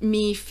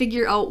me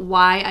figure out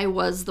why I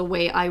was the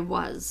way I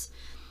was.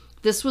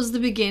 This was the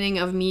beginning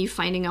of me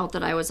finding out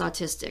that I was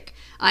autistic.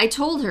 I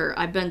told her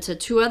I've been to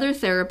 2 other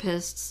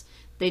therapists.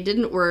 They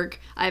didn't work.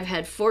 I've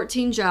had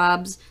 14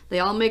 jobs. They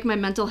all make my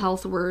mental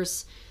health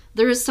worse.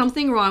 There is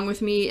something wrong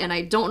with me, and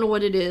I don't know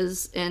what it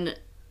is, and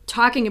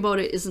talking about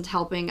it isn't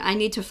helping. I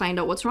need to find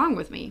out what's wrong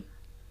with me.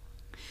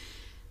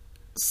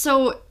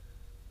 So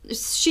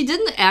she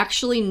didn't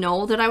actually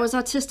know that I was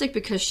autistic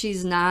because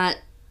she's not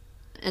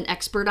an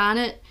expert on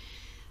it.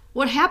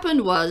 What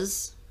happened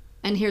was,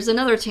 and here's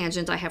another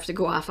tangent I have to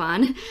go off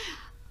on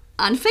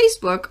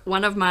Facebook,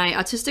 one of my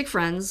autistic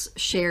friends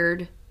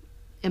shared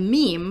a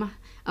meme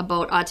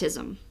about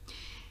autism.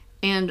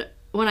 And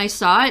when I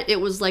saw it, it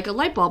was like a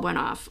light bulb went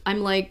off. I'm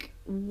like,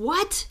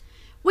 what?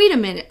 Wait a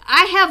minute.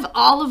 I have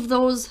all of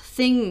those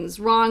things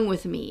wrong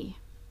with me.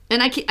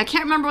 And I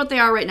can't remember what they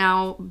are right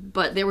now,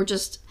 but they were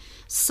just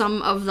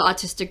some of the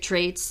autistic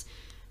traits.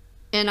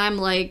 And I'm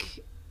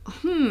like,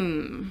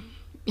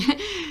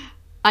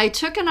 I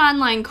took an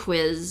online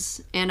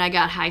quiz and I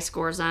got high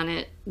scores on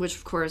it, which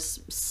of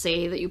course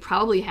say that you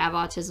probably have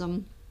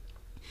autism.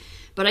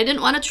 But I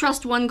didn't want to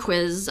trust one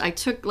quiz. I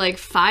took like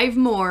 5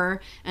 more,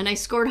 and I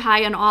scored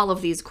high on all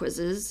of these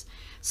quizzes.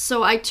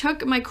 So I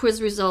took my quiz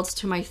results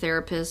to my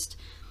therapist,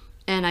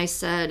 and I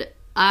said,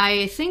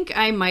 I think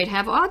I might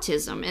have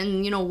autism.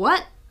 And you know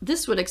what?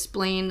 This would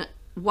explain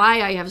why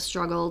I have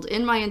struggled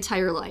in my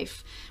entire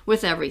life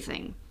with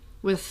everything.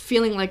 With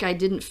feeling like I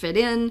didn't fit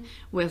in,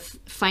 with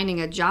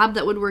finding a job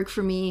that would work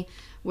for me,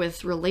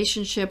 with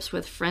relationships,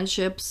 with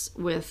friendships,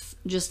 with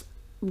just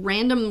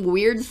random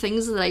weird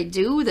things that I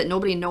do that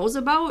nobody knows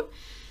about.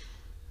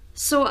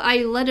 So I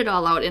let it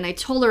all out, and I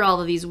told her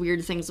all of these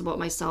weird things about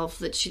myself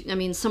that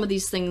some of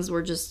these things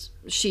were just,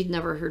 she'd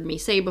never heard me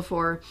say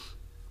before.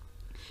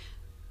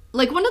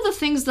 Like, one of the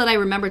things that I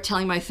remember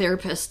telling my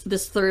therapist,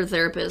 this third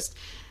therapist,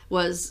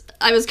 was,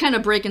 I was kind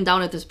of breaking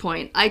down at this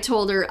point. I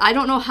told her, I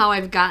don't know how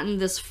I've gotten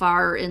this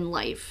far in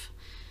life.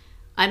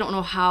 I don't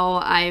know how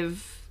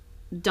I've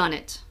done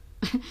it.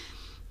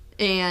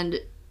 And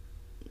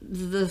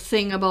the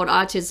thing about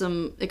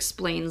autism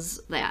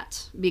explains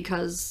that,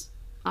 because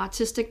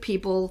autistic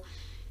people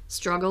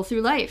struggle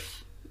through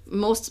life.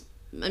 Most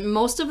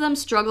of them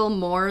struggle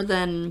more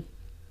than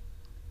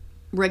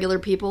regular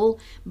people,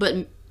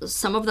 but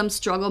some of them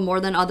struggle more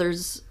than other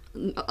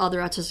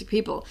autistic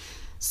people.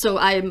 So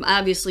I'm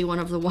obviously one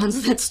of the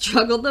ones that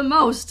struggled the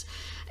most.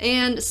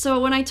 And so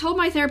when I told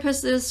my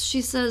therapist this,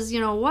 she says, you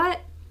know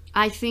what?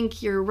 I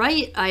think you're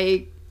right.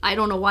 I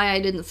don't know why I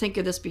didn't think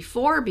of this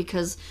before,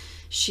 because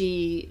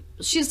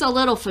she's a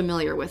little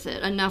familiar with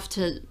it, enough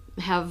to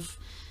have,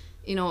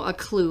 a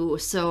clue.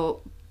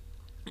 So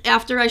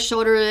after I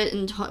showed her it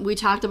and we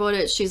talked about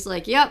it, she's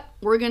like, yep,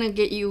 we're going to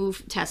get you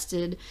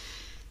tested.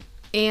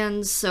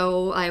 And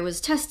so I was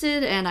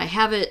tested and I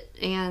have it,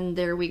 and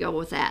there we go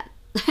with that.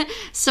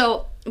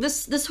 So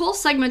this whole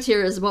segment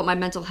here is about my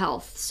mental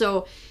health.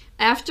 So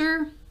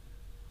after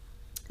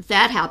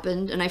that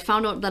happened and I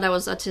found out that I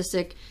was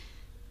autistic,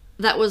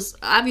 that was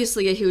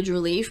obviously a huge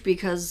relief,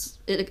 because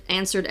it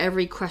answered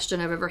every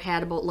question I've ever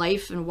had about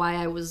life and why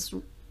I was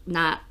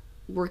not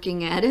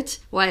working at it,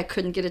 why I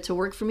couldn't get it to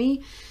work for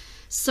me.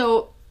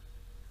 So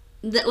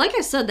like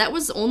I said, that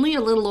was only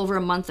a little over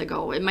a month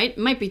ago. It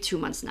might be 2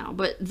 months now,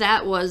 but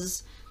that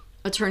was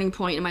a turning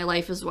point in my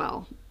life as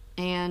well.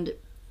 And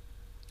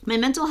my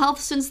mental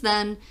health since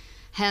then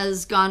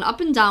has gone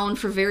up and down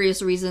for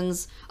various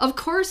reasons. Of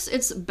course,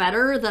 it's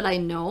better that I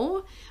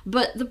know,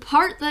 but the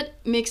part that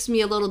makes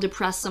me a little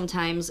depressed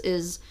sometimes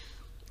is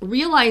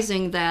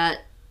realizing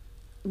that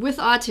with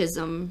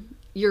autism,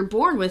 you're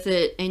born with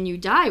it and you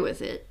die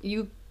with it.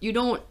 You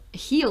don't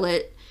heal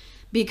it,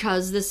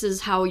 because this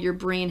is how your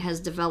brain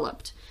has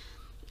developed.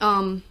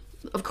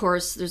 Of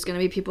course, there's going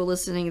to be people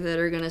listening that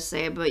are going to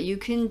say, but you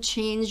can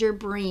change your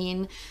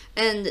brain.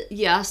 And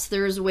yes,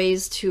 there's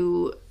ways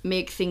to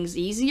make things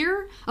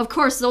easier. Of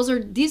course,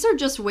 these are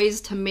just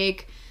ways to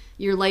make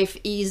your life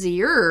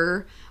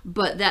easier,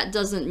 but that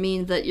doesn't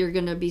mean that you're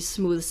going to be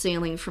smooth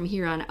sailing from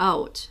here on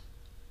out.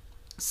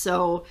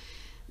 So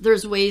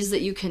there's ways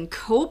that you can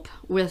cope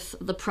with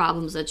the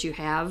problems that you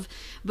have,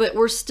 but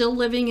we're still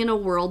living in a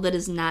world that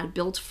is not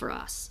built for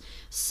us.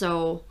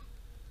 So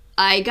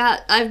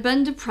I've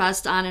been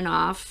depressed on and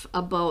off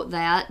about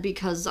that,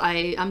 because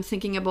I'm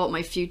thinking about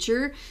my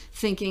future,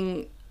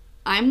 thinking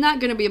I'm not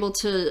going to be able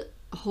to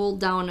hold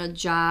down a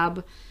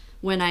job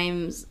when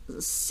I'm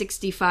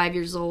 65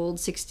 years old,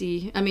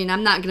 60. I mean,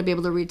 I'm not going to be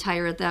able to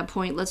retire at that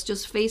point. Let's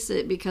just face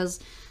it, because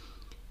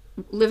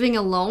living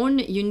alone,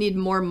 you need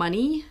more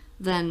money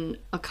than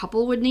a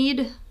couple would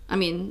need. I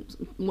mean,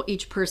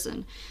 each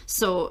person.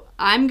 So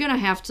I'm going to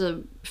have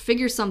to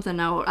figure something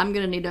out. I'm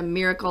going to need a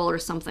miracle or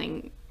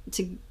something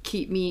to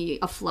keep me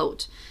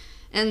afloat.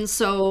 And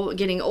so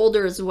getting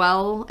older as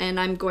well, and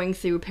I'm going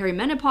through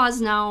perimenopause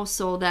now,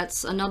 so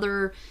that's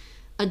another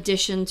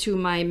addition to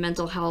my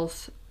mental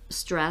health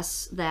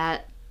stress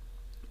that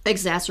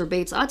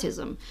exacerbates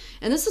autism.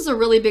 And this is a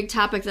really big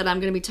topic that I'm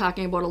going to be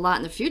talking about a lot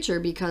in the future,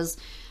 because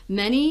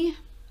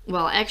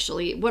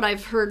actually, what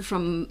I've heard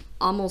from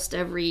almost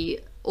every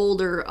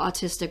older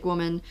autistic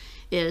woman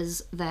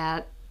is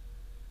that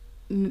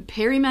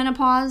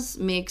perimenopause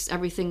makes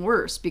everything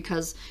worse,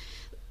 because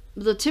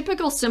the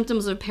typical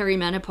symptoms of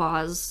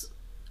perimenopause,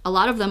 a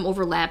lot of them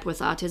overlap with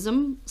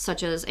autism,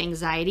 such as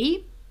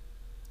anxiety.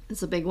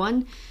 It's a big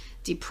one.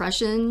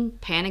 Depression,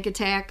 panic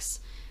attacks,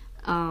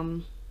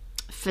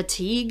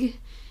 fatigue.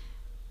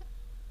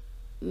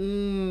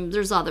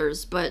 There's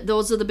others, but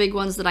those are the big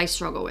ones that I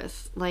struggle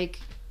with. Like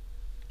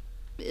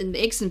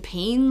aches and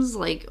pains,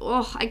 like,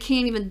 I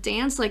can't even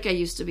dance like I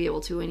used to be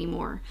able to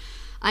anymore.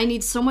 I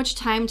need so much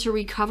time to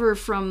recover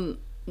from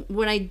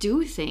when I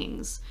do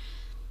things.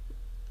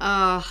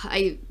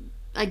 I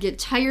get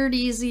tired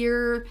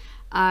easier.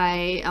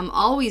 I am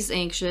always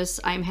anxious.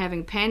 I'm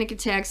having panic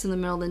attacks in the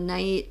middle of the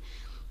night.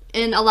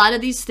 And a lot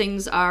of these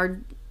things are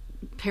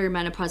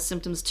perimenopause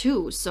symptoms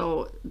too.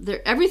 So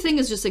everything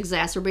is just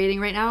exacerbating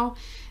right now.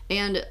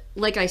 And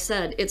like I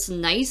said, it's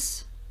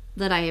nice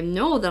that I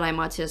know that I'm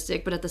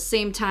autistic, but at the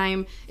same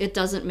time, it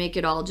doesn't make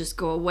it all just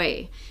go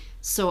away.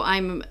 So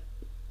and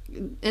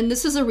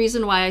this is a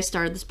reason why I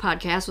started this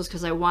podcast, was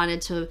because I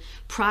wanted to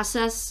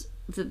process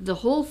the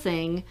whole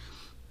thing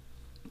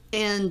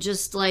and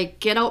just like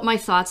get out my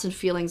thoughts and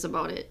feelings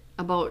about it,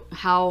 about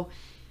how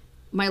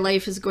my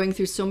life is going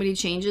through so many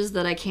changes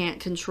that I can't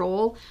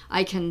control.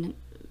 I can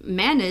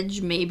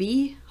manage,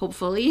 maybe,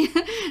 hopefully.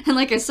 And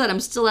like I said, I'm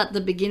still at the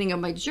beginning of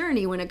my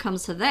journey when it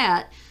comes to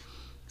that.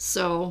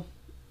 So,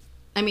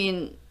 I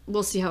mean,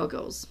 we'll see how it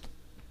goes.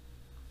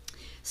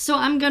 So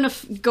I'm going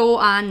to go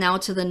on now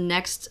to the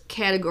next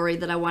category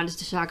that I wanted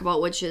to talk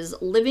about, which is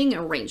living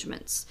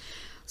arrangements.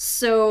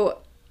 So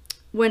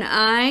when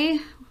I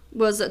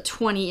was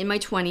in my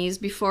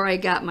 20s, before I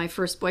got my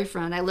first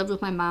boyfriend, I lived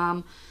with my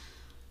mom.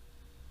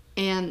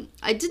 And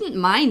I didn't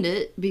mind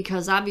it,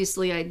 because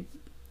obviously I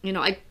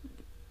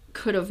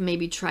could have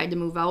maybe tried to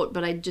move out,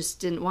 but I just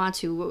didn't want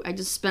to. I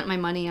just spent my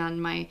money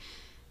on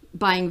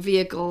buying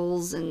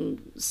vehicles and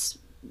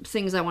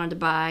things I wanted to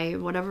buy,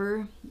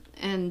 whatever.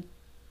 And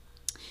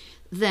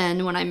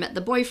then when I met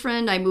the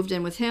boyfriend, I moved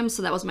in with him,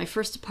 so that was my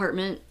first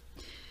apartment.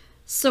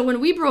 So when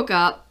we broke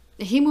up,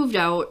 he moved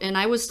out, and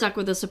I was stuck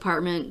with this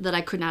apartment that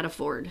I could not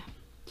afford.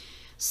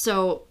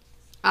 So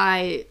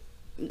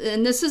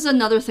and this is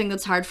another thing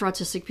that's hard for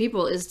autistic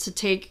people, is to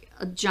take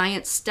a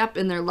giant step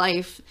in their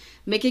life,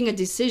 making a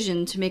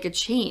decision to make a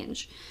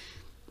change.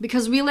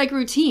 because we like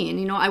routine.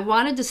 You know, I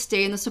wanted to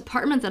stay in this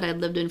apartment that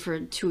I'd lived in for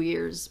 2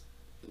 years.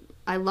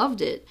 I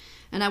loved it.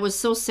 And I was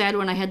so sad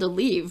when I had to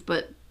leave.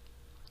 But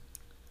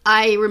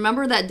I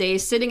remember that day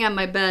sitting on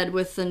my bed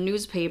with the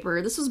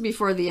newspaper. This was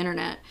before the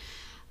internet.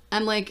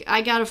 I'm like,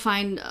 I gotta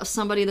find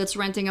somebody that's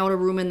renting out a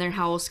room in their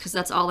house because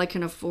that's all I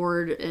can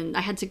afford. And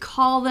I had to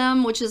call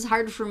them, which is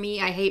hard for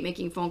me. I hate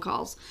making phone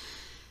calls.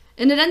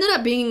 And it ended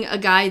up being a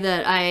guy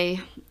that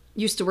I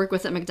used to work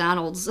with at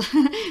McDonald's.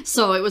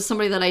 So it was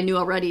somebody that I knew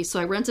already. So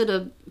I rented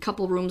a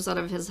couple rooms out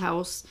of his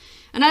house.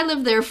 And I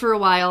lived there for a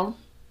while.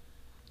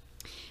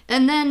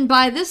 And then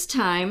by this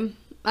time,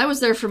 I was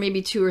there for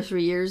maybe 2 or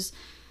 3 years.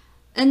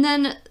 And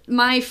then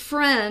my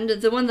friend,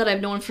 the one that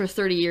I've known for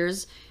 30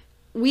 years,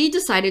 we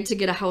decided to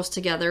get a house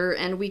together,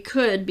 and we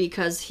could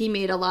because he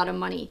made a lot of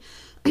money.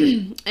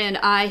 And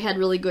I had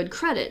really good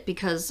credit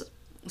because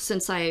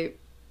since I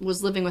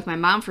was living with my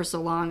mom for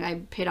so long,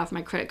 I paid off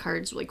my credit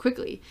cards really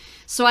quickly.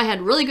 So I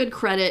had really good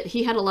credit.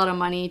 He had a lot of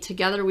money.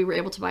 Together we were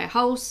able to buy a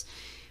house.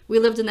 We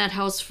lived in that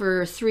house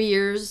for 3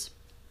 years,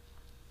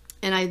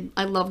 and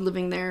I loved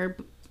living there.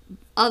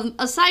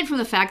 Aside from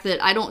the fact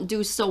that I don't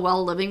do so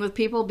well living with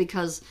people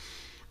because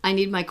I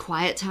need my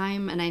quiet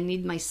time and I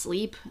need my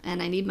sleep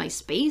and I need my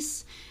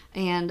space.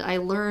 And I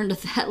learned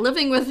that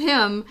living with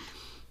him,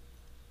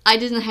 I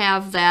didn't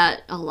have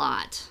that a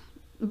lot.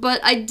 But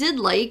I did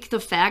like the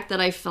fact that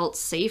I felt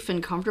safe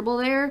and comfortable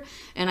there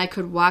and I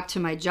could walk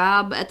to my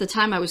job. At the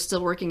time, I was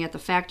still working at the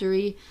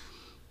factory.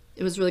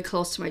 It was really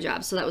close to my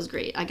job, so that was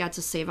great. I got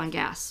to save on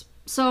gas.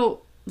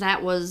 So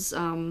that was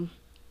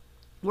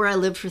where I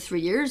lived for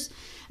 3 years.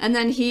 And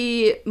then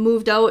he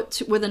moved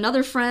out with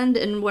another friend,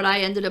 and what I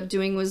ended up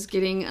doing was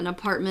getting an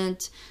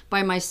apartment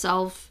by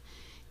myself,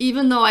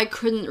 even though I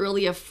couldn't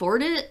really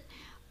afford it,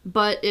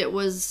 but it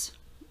was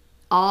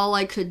all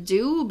I could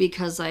do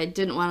because I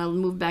didn't want to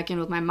move back in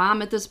with my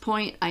mom at this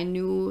point. I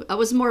knew I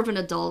was more of an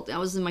adult. I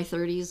was in my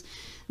 30s.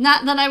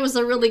 Not that I was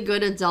a really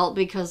good adult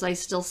because I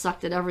still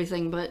sucked at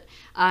everything, but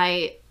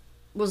I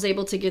was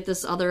able to get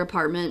this other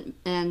apartment,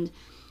 and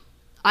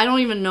I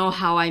don't even know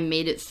how I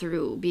made it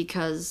through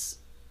because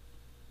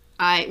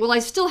I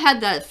still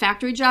had that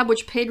factory job,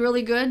 which paid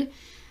really good.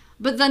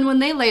 But then when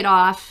they laid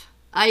off,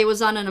 I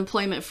was on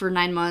unemployment for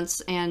 9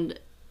 months, and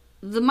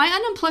my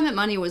unemployment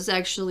money was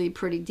actually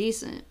pretty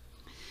decent.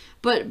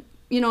 But,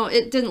 you know,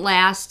 it didn't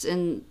last,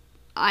 and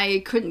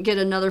I couldn't get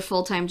another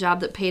full-time job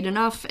that paid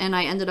enough, and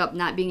I ended up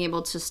not being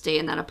able to stay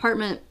in that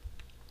apartment.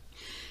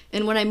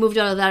 And when I moved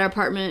out of that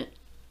apartment,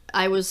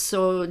 I was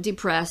so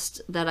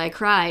depressed that I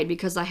cried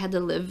because I had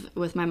to live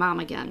with my mom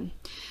again.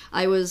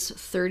 I was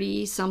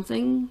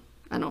 30-something.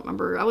 I don't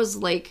remember. I was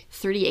like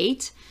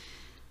 38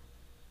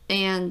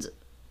 and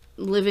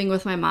living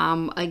with my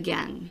mom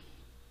again.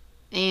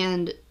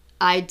 And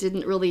I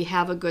didn't really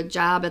have a good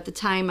job at the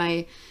time.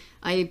 I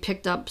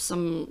picked up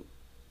some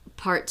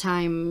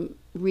part-time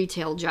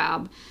retail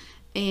job,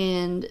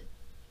 and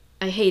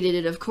I hated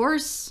it, of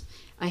course.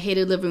 I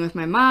hated living with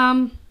my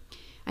mom.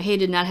 I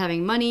hated not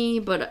having money,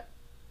 but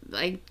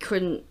I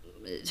couldn't,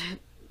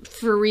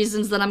 for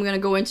reasons that I'm going to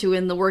go into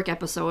in the work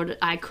episode,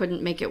 I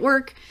couldn't make it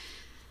work.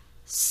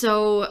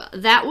 So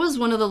that was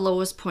one of the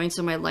lowest points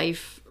in my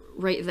life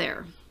right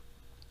there.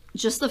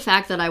 Just the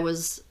fact that I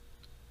was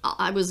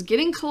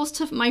getting close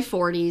to my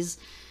 40s,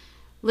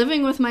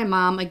 living with my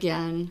mom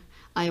again.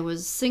 I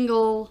was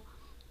single.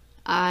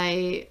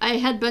 I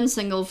had been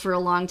single for a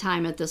long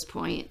time at this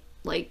point,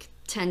 like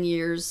 10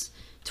 years,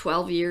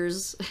 12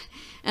 years.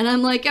 And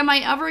I'm like, am I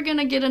ever going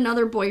to get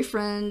another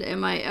boyfriend?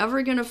 Am I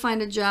ever going to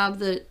find a job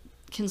that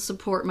can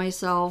support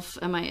myself?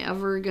 Am I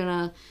ever going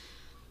to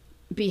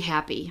be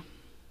happy?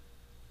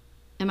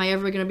 Am I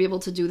ever going to be able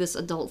to do this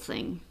adult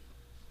thing?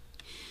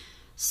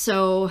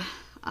 So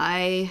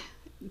I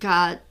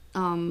got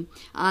on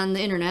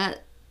the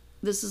internet.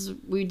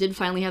 We did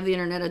finally have the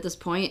internet at this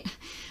point.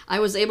 I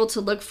was able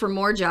to look for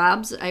more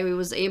jobs. I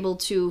was able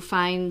to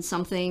find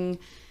something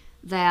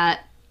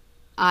that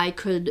I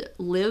could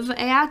live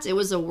at. It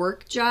was a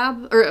work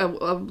job, or a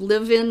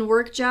live-in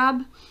work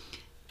job.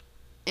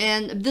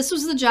 And this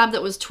was the job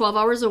that was 12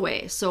 hours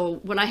away. So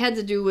what I had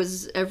to do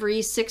was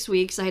every 6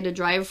 weeks, I had to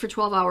drive for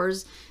 12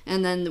 hours,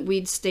 and then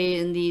we'd stay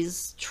in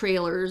these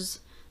trailers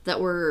that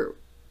were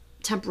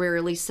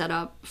temporarily set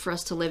up for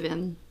us to live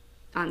in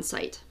on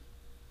site.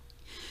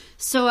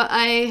 So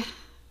it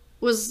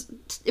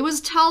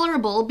was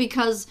tolerable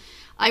because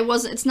I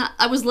was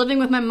living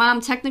with my mom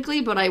technically,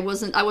 but I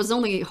was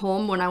only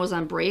home when I was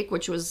on break,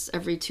 which was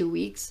every 2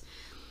 weeks.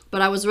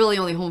 But I was really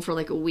only home for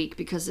like a week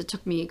because it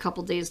took me a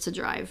couple days to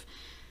drive.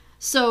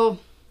 So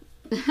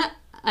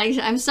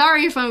I'm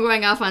sorry if I'm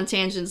going off on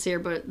tangents here,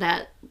 but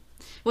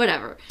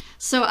whatever.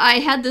 So I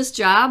had this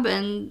job,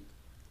 and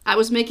I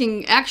was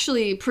making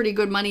actually pretty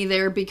good money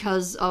there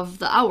because of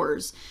the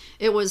hours.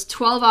 It was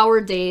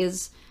 12-hour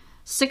days,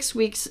 6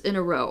 weeks in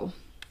a row.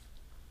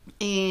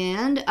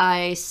 And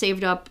I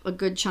saved up a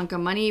good chunk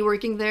of money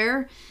working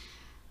there.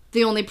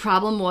 The only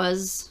problem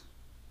was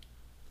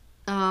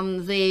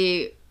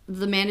the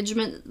the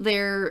management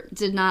there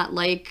did not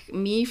like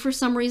me for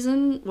some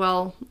reason.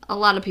 Well, a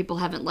lot of people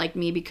haven't liked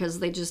me because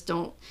they just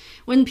don't.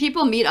 When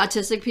people meet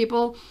autistic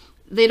people,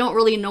 they don't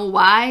really know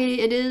why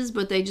it is,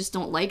 but they just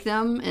don't like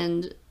them.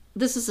 And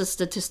this is a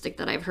statistic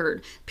that I've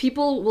heard.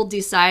 People will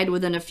decide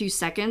within a few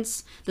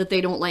seconds that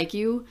they don't like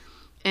you.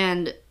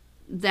 And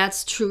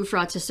that's true for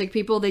autistic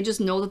people. They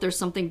just know that there's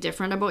something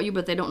different about you,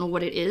 but they don't know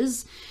what it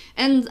is.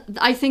 And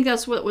I think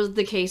that's what was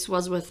the case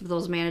was with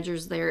those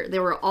managers there. They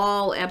were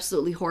all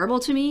absolutely horrible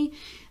to me.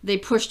 They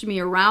pushed me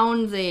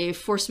around. They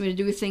forced me to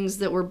do things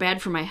that were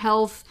bad for my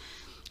health.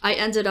 I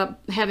ended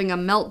up having a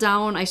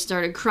meltdown. I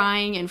started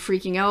crying and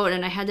freaking out,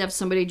 and I had to have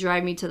somebody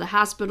drive me to the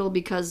hospital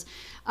because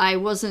I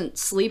wasn't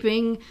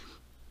sleeping,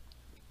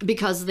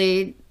 because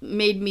they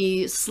made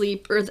me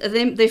sleep, or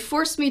they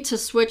forced me to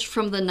switch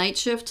from the night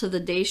shift to the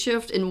day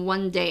shift in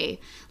one day.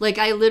 Like,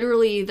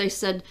 they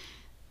said,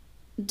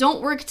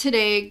 don't work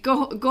today,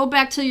 go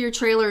back to your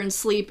trailer and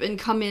sleep and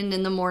come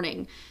in the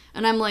morning.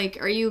 And I'm like,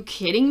 are you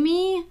kidding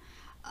me?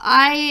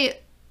 I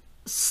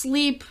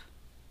sleep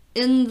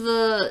in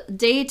the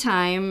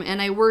daytime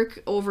and I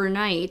work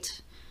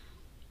overnight,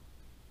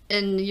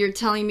 and you're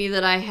telling me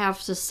that I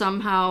have to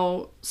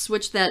somehow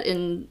switch that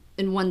in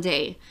one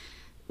day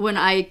when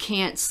I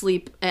can't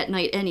sleep at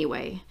night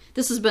anyway.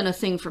 This has been a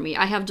thing for me.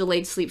 I have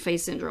delayed sleep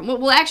phase syndrome.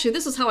 Well, actually,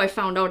 this is how I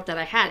found out that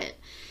I had it.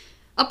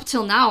 Up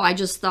till now, I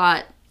just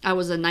thought I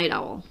was a night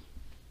owl.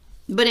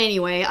 But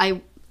anyway,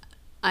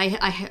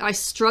 I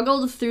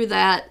struggled through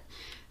that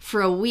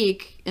for a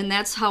week, and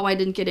that's how I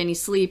didn't get any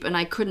sleep, and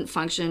I couldn't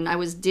function. I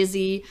was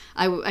dizzy.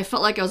 I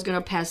felt like I was going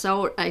to pass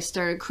out. I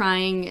started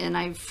crying, and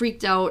I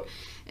freaked out,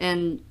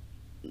 and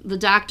the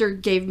doctor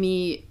gave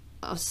me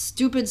a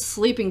stupid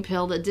sleeping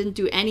pill that didn't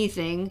do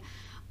anything.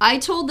 I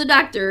told the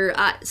doctor,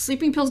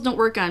 sleeping pills don't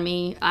work on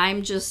me.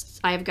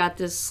 I've got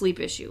this sleep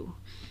issue.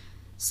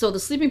 So the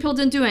sleeping pill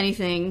didn't do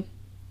anything.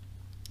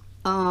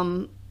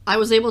 I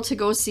was able to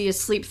go see a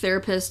sleep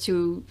therapist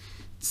who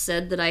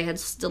said that I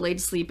had delayed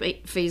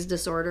sleep phase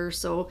disorder.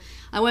 So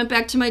I went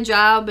back to my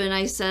job and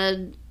I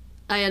said,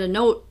 I had a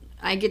note,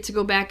 I get to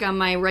go back on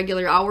my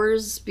regular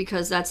hours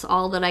because that's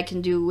all that I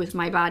can do with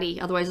my body.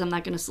 Otherwise, I'm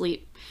not going to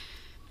sleep.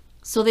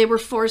 So they were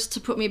forced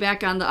to put me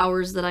back on the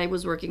hours that I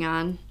was working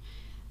on.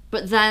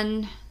 But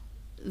then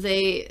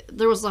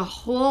there was a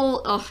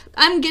whole,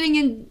 I'm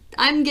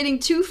getting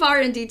too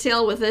far in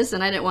detail with this,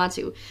 and I didn't want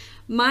to.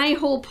 My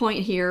whole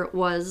point here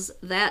was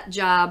that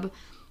job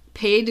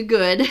paid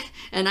good,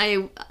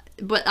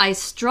 but I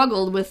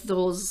struggled with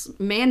those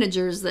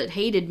managers that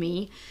hated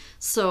me.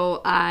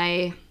 So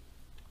I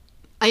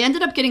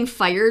ended up getting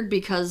fired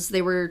because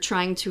they were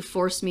trying to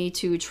force me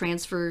to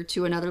transfer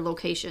to another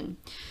location.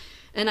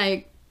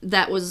 And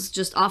that was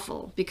just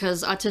awful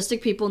because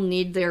autistic people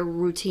need their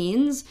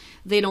routines.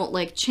 They don't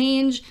like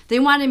change. They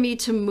wanted me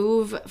to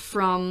move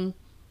from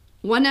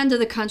one end of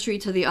the country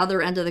to the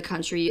other end of the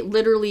country,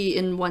 literally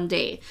in one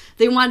day.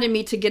 They wanted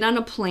me to get on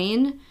a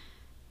plane.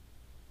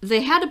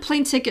 They had a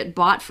plane ticket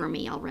bought for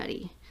me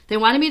already. They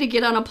wanted me to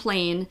get on a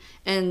plane,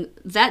 and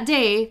that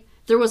day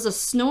there was a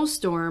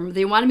snowstorm.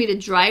 They wanted me to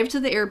drive to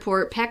the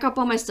airport, pack up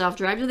all my stuff,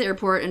 drive to the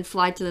airport, and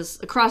fly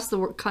across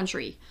the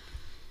country.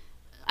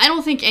 I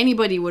don't think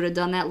anybody would have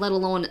done that, let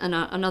alone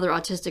another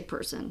autistic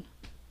person.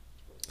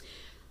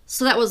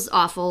 So that was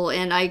awful,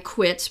 and I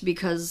quit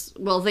because,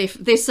 well, they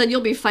said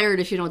you'll be fired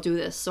if you don't do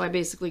this. So I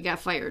basically got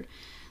fired.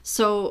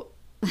 So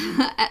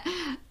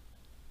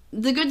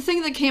the good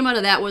thing that came out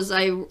of that was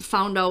I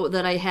found out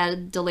that I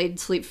had delayed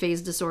sleep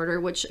phase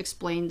disorder, which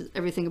explained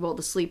everything about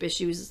the sleep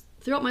issues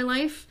throughout my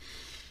life.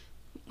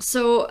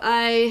 So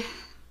I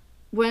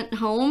went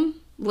home,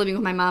 living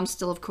with my mom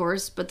still, of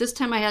course, but this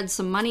time I had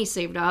some money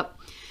saved up.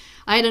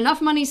 I had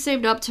enough money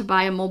saved up to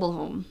buy a mobile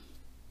home.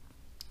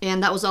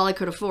 And that was all I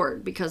could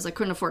afford because I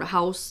couldn't afford a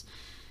house.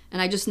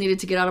 And I just needed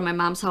to get out of my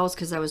mom's house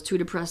because I was too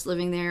depressed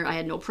living there. I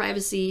had no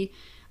privacy.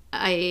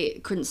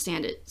 I couldn't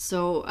stand it.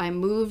 So I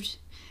moved.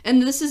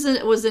 And this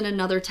was in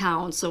another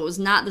town, so it was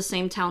not the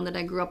same town that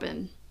I grew up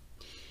in.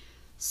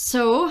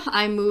 So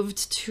I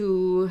moved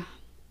to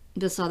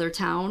this other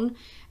town,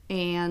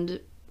 and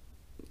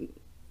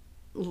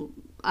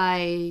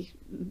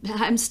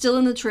I'm still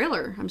in the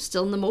trailer. I'm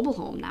still in the mobile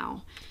home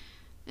now.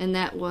 And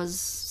that was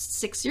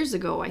 6 years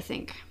ago, I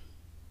think.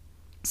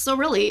 So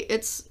really,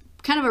 it's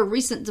kind of a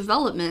recent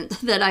development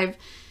that I've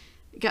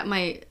got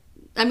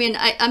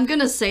I'm going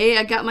to say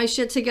I got my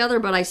shit together,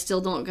 but I still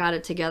don't got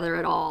it together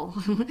at all.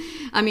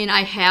 I mean,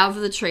 I have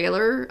the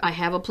trailer. I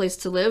have a place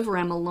to live where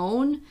I'm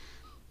alone,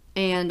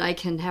 and I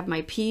can have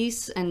my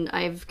peace, and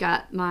I've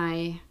got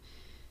my,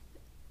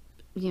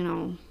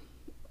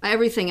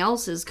 everything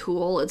else is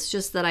cool. It's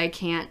just that I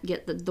can't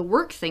get the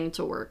work thing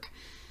to work.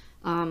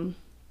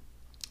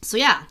 So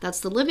yeah,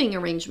 that's the living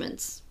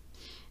arrangements.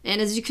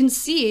 And as you can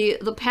see,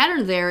 the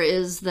pattern there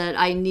is that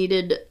I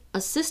needed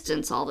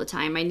assistance all the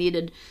time. I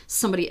needed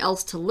somebody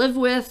else to live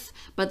with,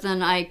 but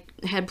then I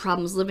had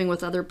problems living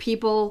with other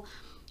people,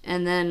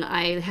 and then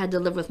I had to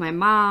live with my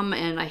mom,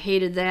 and I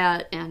hated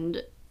that,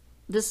 and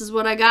this is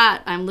what I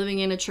got. I'm living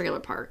in a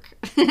trailer park.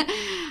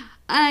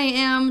 I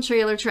am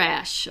trailer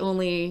trash,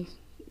 only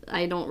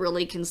I don't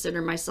really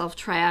consider myself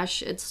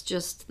trash. It's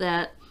just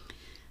that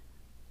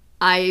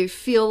I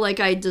feel like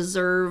I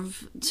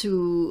deserve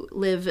to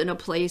live in a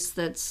place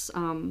that's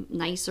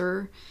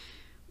nicer,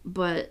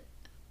 but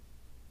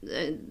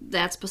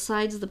that's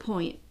besides the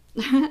point.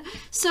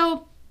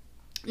 So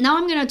now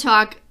I'm going to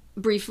talk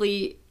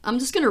briefly. I'm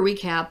just going to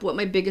recap what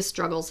my biggest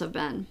struggles have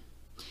been.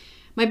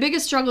 My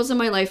biggest struggles in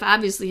my life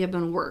obviously have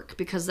been work,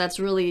 because that's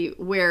really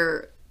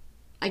where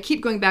I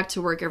keep going back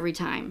to work every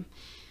time.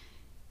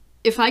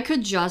 If I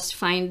could just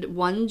find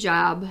one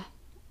job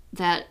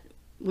that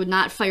would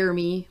not fire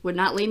me, would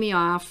not lay me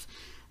off,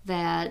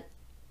 that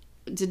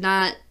did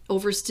not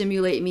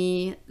overstimulate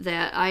me,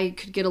 that I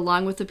could get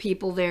along with the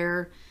people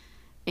there,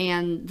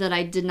 and that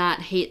I did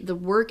not hate the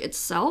work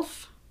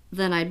itself,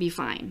 then I'd be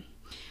fine.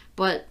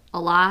 But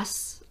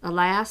alas,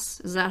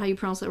 is that how you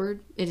pronounce that word?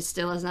 It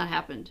still has not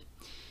happened.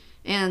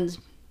 And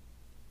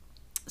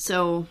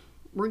so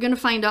we're going to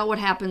find out what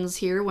happens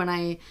here when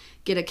I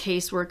get a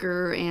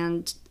caseworker,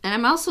 and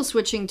I'm also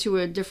switching to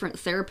a different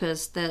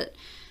therapist that,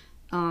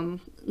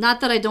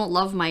 not that I don't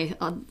love my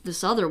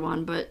this other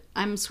one, but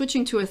I'm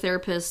switching to a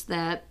therapist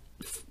that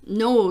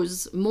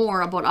knows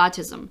more about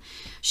autism.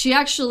 She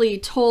actually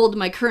told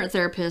my current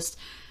therapist,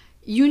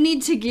 you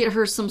need to get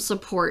her some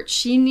support.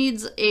 She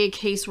needs a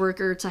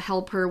caseworker to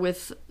help her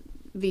with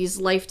these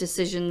life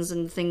decisions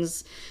and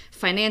things,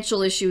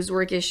 financial issues,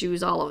 work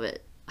issues, all of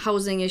it,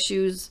 housing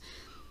issues.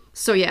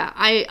 So yeah,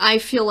 I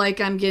feel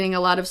like I'm getting a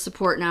lot of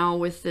support now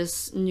with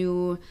this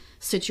new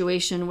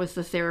situation with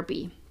the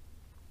therapy.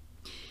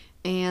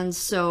 And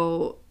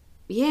so,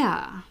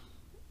 yeah,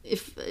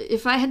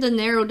 if I had to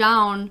narrow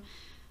down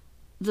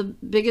the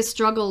biggest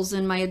struggles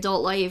in my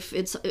adult life,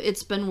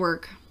 it's been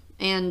work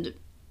and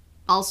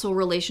also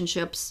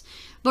relationships.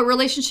 But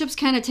relationships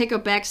kind of take a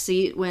back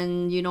seat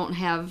when you don't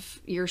have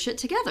your shit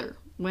together,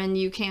 when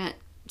you can't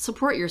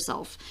support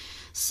yourself.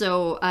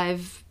 So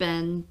I've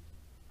been,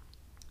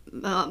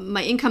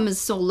 my income is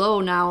so low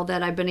now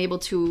that I've been able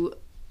to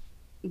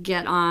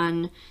get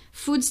on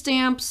food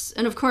stamps.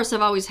 And of course,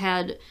 I've always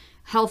had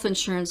health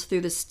insurance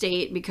through the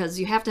state, because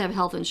you have to have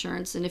health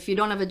insurance. And if you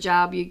don't have a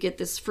job, you get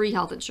this free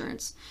health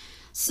insurance.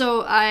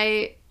 So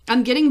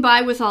I'm getting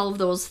by with all of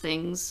those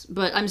things,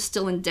 but I'm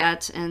still in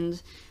debt,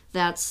 and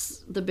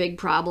that's the big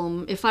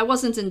problem. If I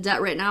wasn't in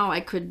debt right now, I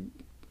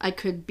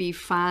could be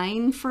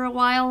fine for a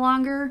while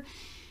longer.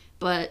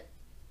 But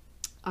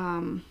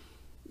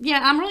yeah,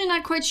 I'm really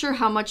not quite sure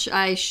how much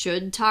I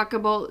should talk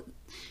about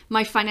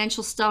my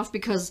financial stuff,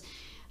 because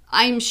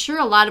I'm sure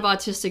a lot of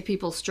autistic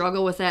people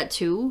struggle with that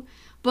too.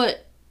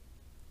 But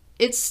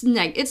it's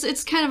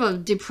kind of a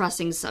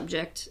depressing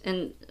subject,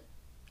 and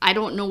I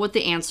don't know what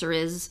the answer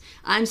is.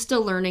 I'm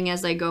still learning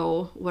as I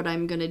go what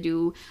I'm going to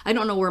do. I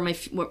don't know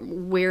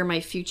where my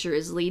future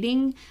is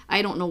leading.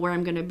 I don't know where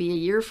I'm going to be a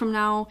year from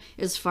now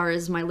as far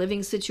as my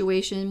living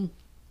situation,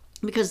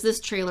 because this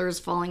trailer is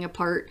falling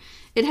apart.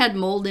 It had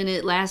mold in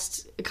it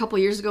a couple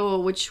years ago,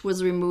 which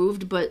was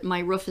removed, but my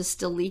roof is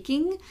still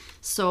leaking.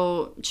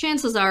 So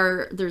chances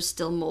are there's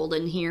still mold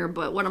in here,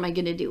 but what am I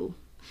going to do?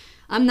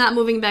 I'm not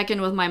moving back in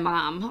with my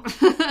mom.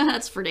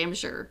 That's for damn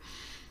sure.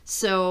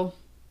 So,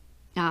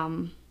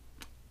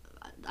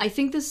 I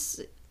think this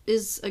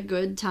is a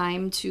good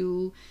time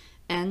to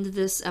end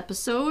this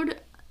episode.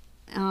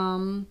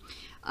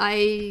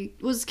 I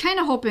was kind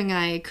of hoping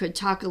I could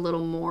talk a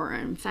little more.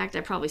 In fact, I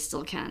probably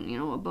still can,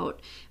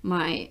 about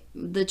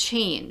the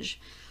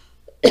change.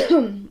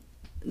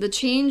 The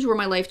change where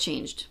my life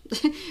changed.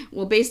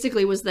 Well,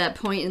 basically was that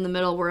point in the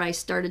middle where I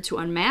started to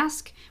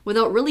unmask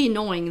without really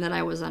knowing that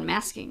I was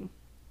unmasking.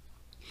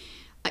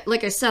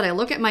 Like I said, I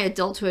look at my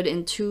adulthood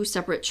in two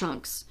separate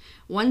chunks.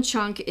 One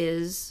chunk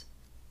is,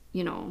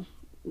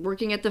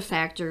 working at the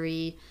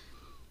factory,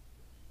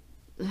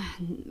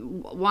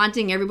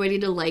 wanting everybody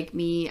to like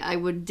me. I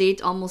would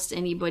date almost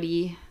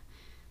anybody.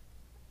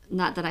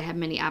 Not that I have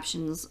many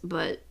options,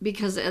 but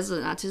because as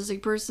an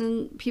autistic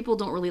person, people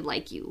don't really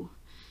like you.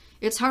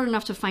 It's hard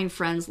enough to find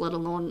friends, let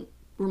alone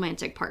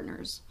romantic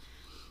partners.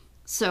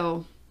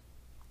 So,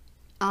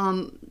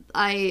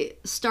 I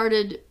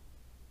started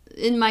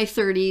in my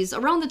 30s,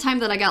 around the time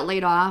that I got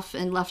laid off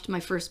and left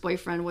my first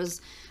boyfriend was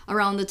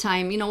around the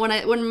time, when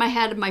I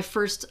had my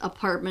first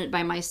apartment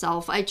by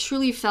myself. I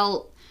truly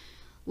felt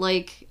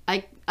like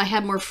I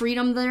had more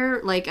freedom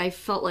there. Like I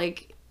felt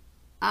like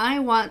I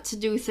want to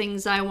do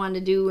things I want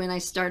to do, and I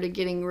started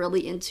getting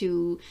really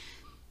into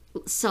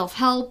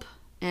self-help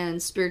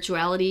and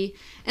spirituality.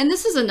 And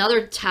this is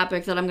another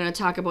topic that I'm going to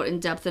talk about in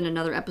depth in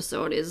another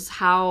episode, is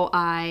how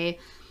I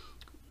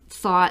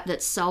thought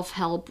that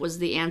self-help was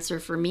the answer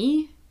for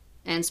me,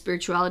 and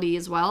spirituality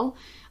as well.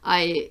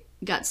 I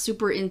got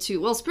super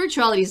into,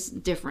 spirituality is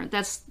different.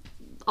 That's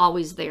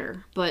always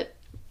there. But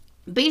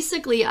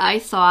basically, I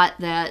thought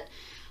that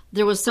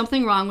there was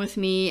something wrong with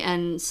me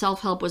and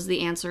self-help was the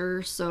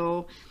answer.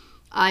 So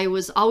I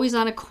was always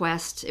on a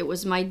quest. It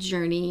was my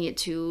journey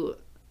to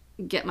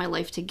get my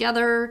life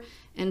together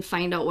and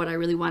find out what I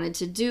really wanted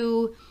to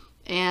do.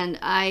 And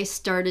I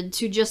started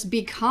to just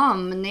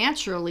become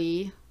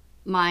naturally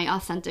my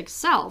authentic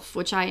self,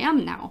 which I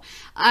am now.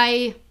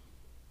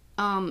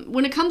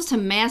 When it comes to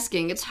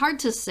masking, it's hard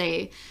to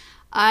say.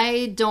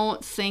 I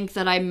don't think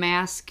that I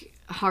mask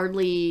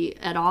hardly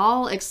at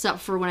all, except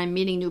for when I'm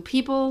meeting new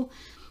people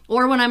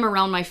or when I'm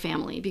around my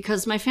family,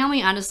 because my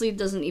family honestly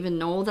doesn't even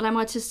know that I'm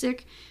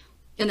autistic.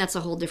 And that's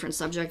a whole different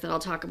subject that I'll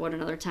talk about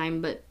another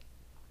time. But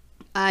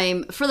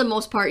for the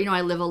most part,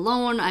 I live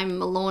alone.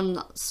 I'm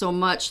alone so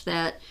much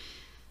that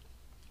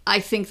I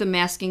think the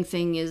masking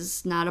thing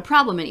is not a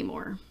problem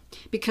anymore,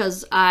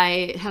 because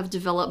I have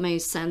developed my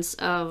sense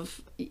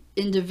of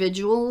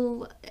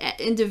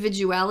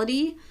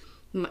individuality,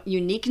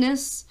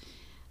 uniqueness.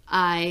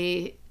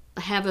 I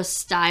have a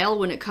style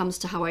when it comes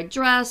to how I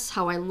dress,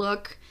 how I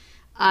look.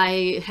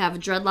 I have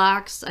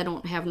dreadlocks. I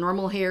don't have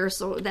normal hair,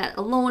 so that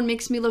alone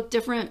makes me look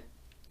different.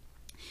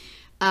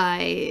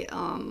 I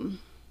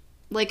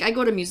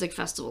go to music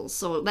festivals,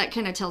 so that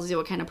kind of tells you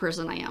what kind of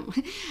person I am.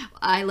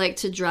 I like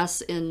to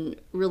dress in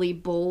really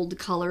bold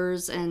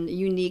colors and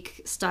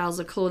unique styles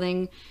of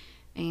clothing,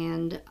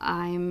 and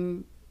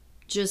I'm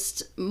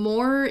just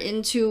more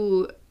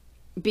into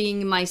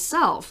being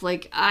myself.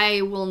 Like,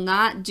 I will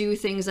not do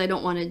things I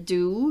don't want to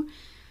do,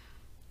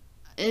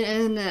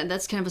 and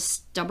that's kind of a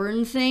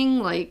stubborn thing.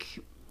 Like,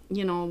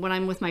 when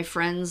I'm with my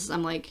friends,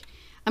 I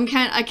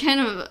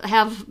kind of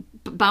have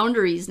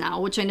boundaries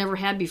now, which I never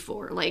had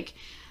before. Like,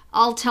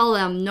 I'll tell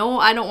them, no,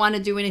 I don't want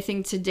to do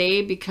anything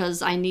today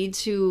because I need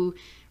to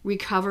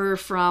recover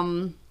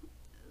from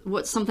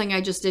something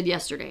I just did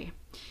yesterday.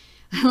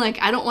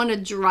 Like, I don't want to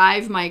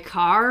drive my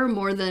car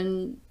more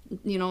than,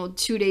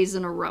 2 days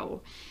in a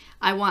row.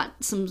 I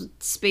want some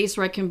space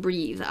where I can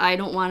breathe. I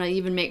don't want to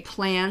even make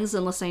plans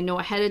unless I know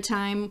ahead of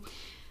time.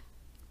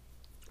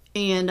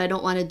 And I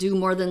don't want to do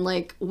more than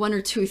like 1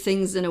 or 2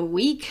 things in a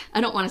week.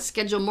 I don't want to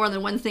schedule more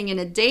than 1 thing in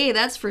a day,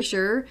 that's for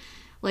sure.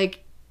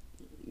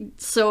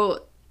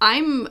 So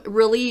I'm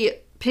really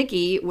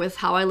picky with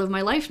how I live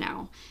my life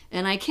now.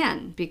 And I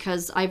can,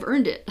 because I've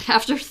earned it.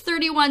 After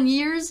 31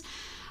 years,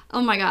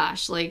 oh my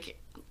gosh,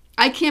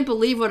 I can't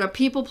believe what a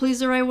people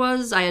pleaser I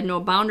was. I had no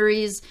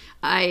boundaries.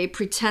 I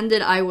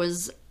pretended I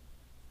was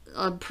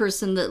a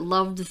person that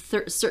loved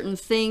certain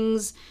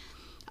things.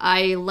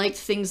 I liked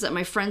things that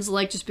my friends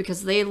liked just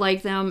because they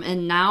like them,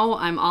 and now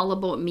I'm all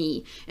about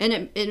me.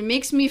 And it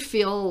makes me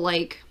feel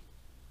like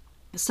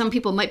some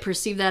people might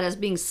perceive that as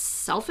being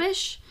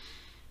selfish,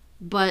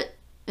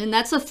 and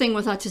that's a thing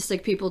with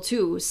autistic people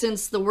too,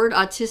 since the word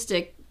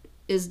autistic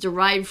is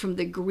derived from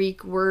the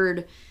Greek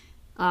word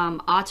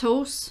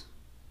autos,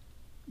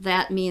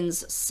 that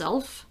means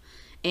self,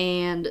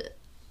 and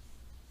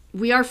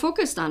we are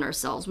focused on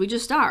ourselves. We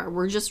just are.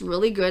 We're just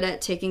really good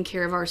at taking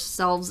care of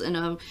ourselves in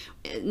a,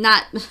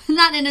 not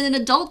in an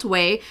adult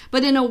way,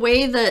 but in a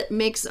way that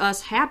makes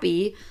us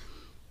happy,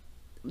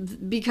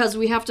 because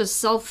we have to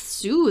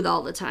self-soothe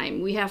all the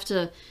time. We have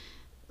to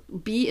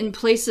be in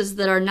places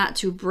that are not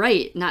too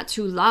bright, not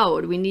too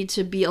loud. We need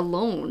to be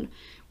alone.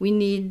 We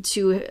need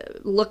to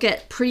look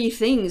at pretty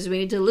things. We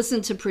need to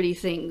listen to pretty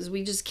things.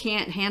 We just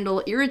can't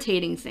handle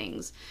irritating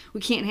things.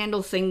 We can't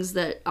handle things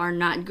that are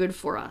not good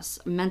for us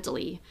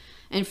mentally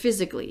and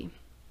physically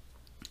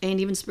and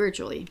even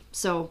spiritually.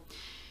 So,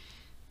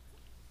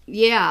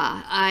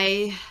 yeah,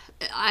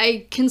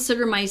 I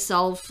consider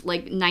myself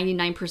like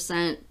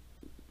 99%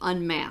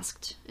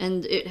 unmasked,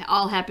 and it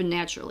all happened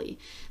naturally.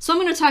 So I'm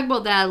going to talk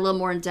about that a little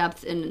more in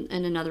depth in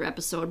another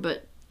episode,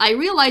 but I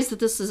realize that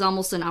this is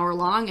almost an hour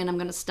long, and I'm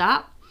going to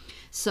stop.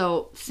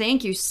 So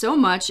thank you so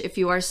much. If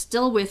you are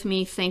still with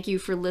me, thank you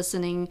for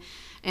listening.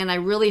 And I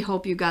really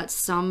hope you got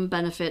some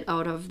benefit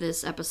out of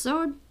this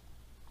episode.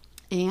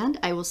 And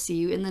I will see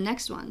you in the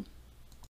next one.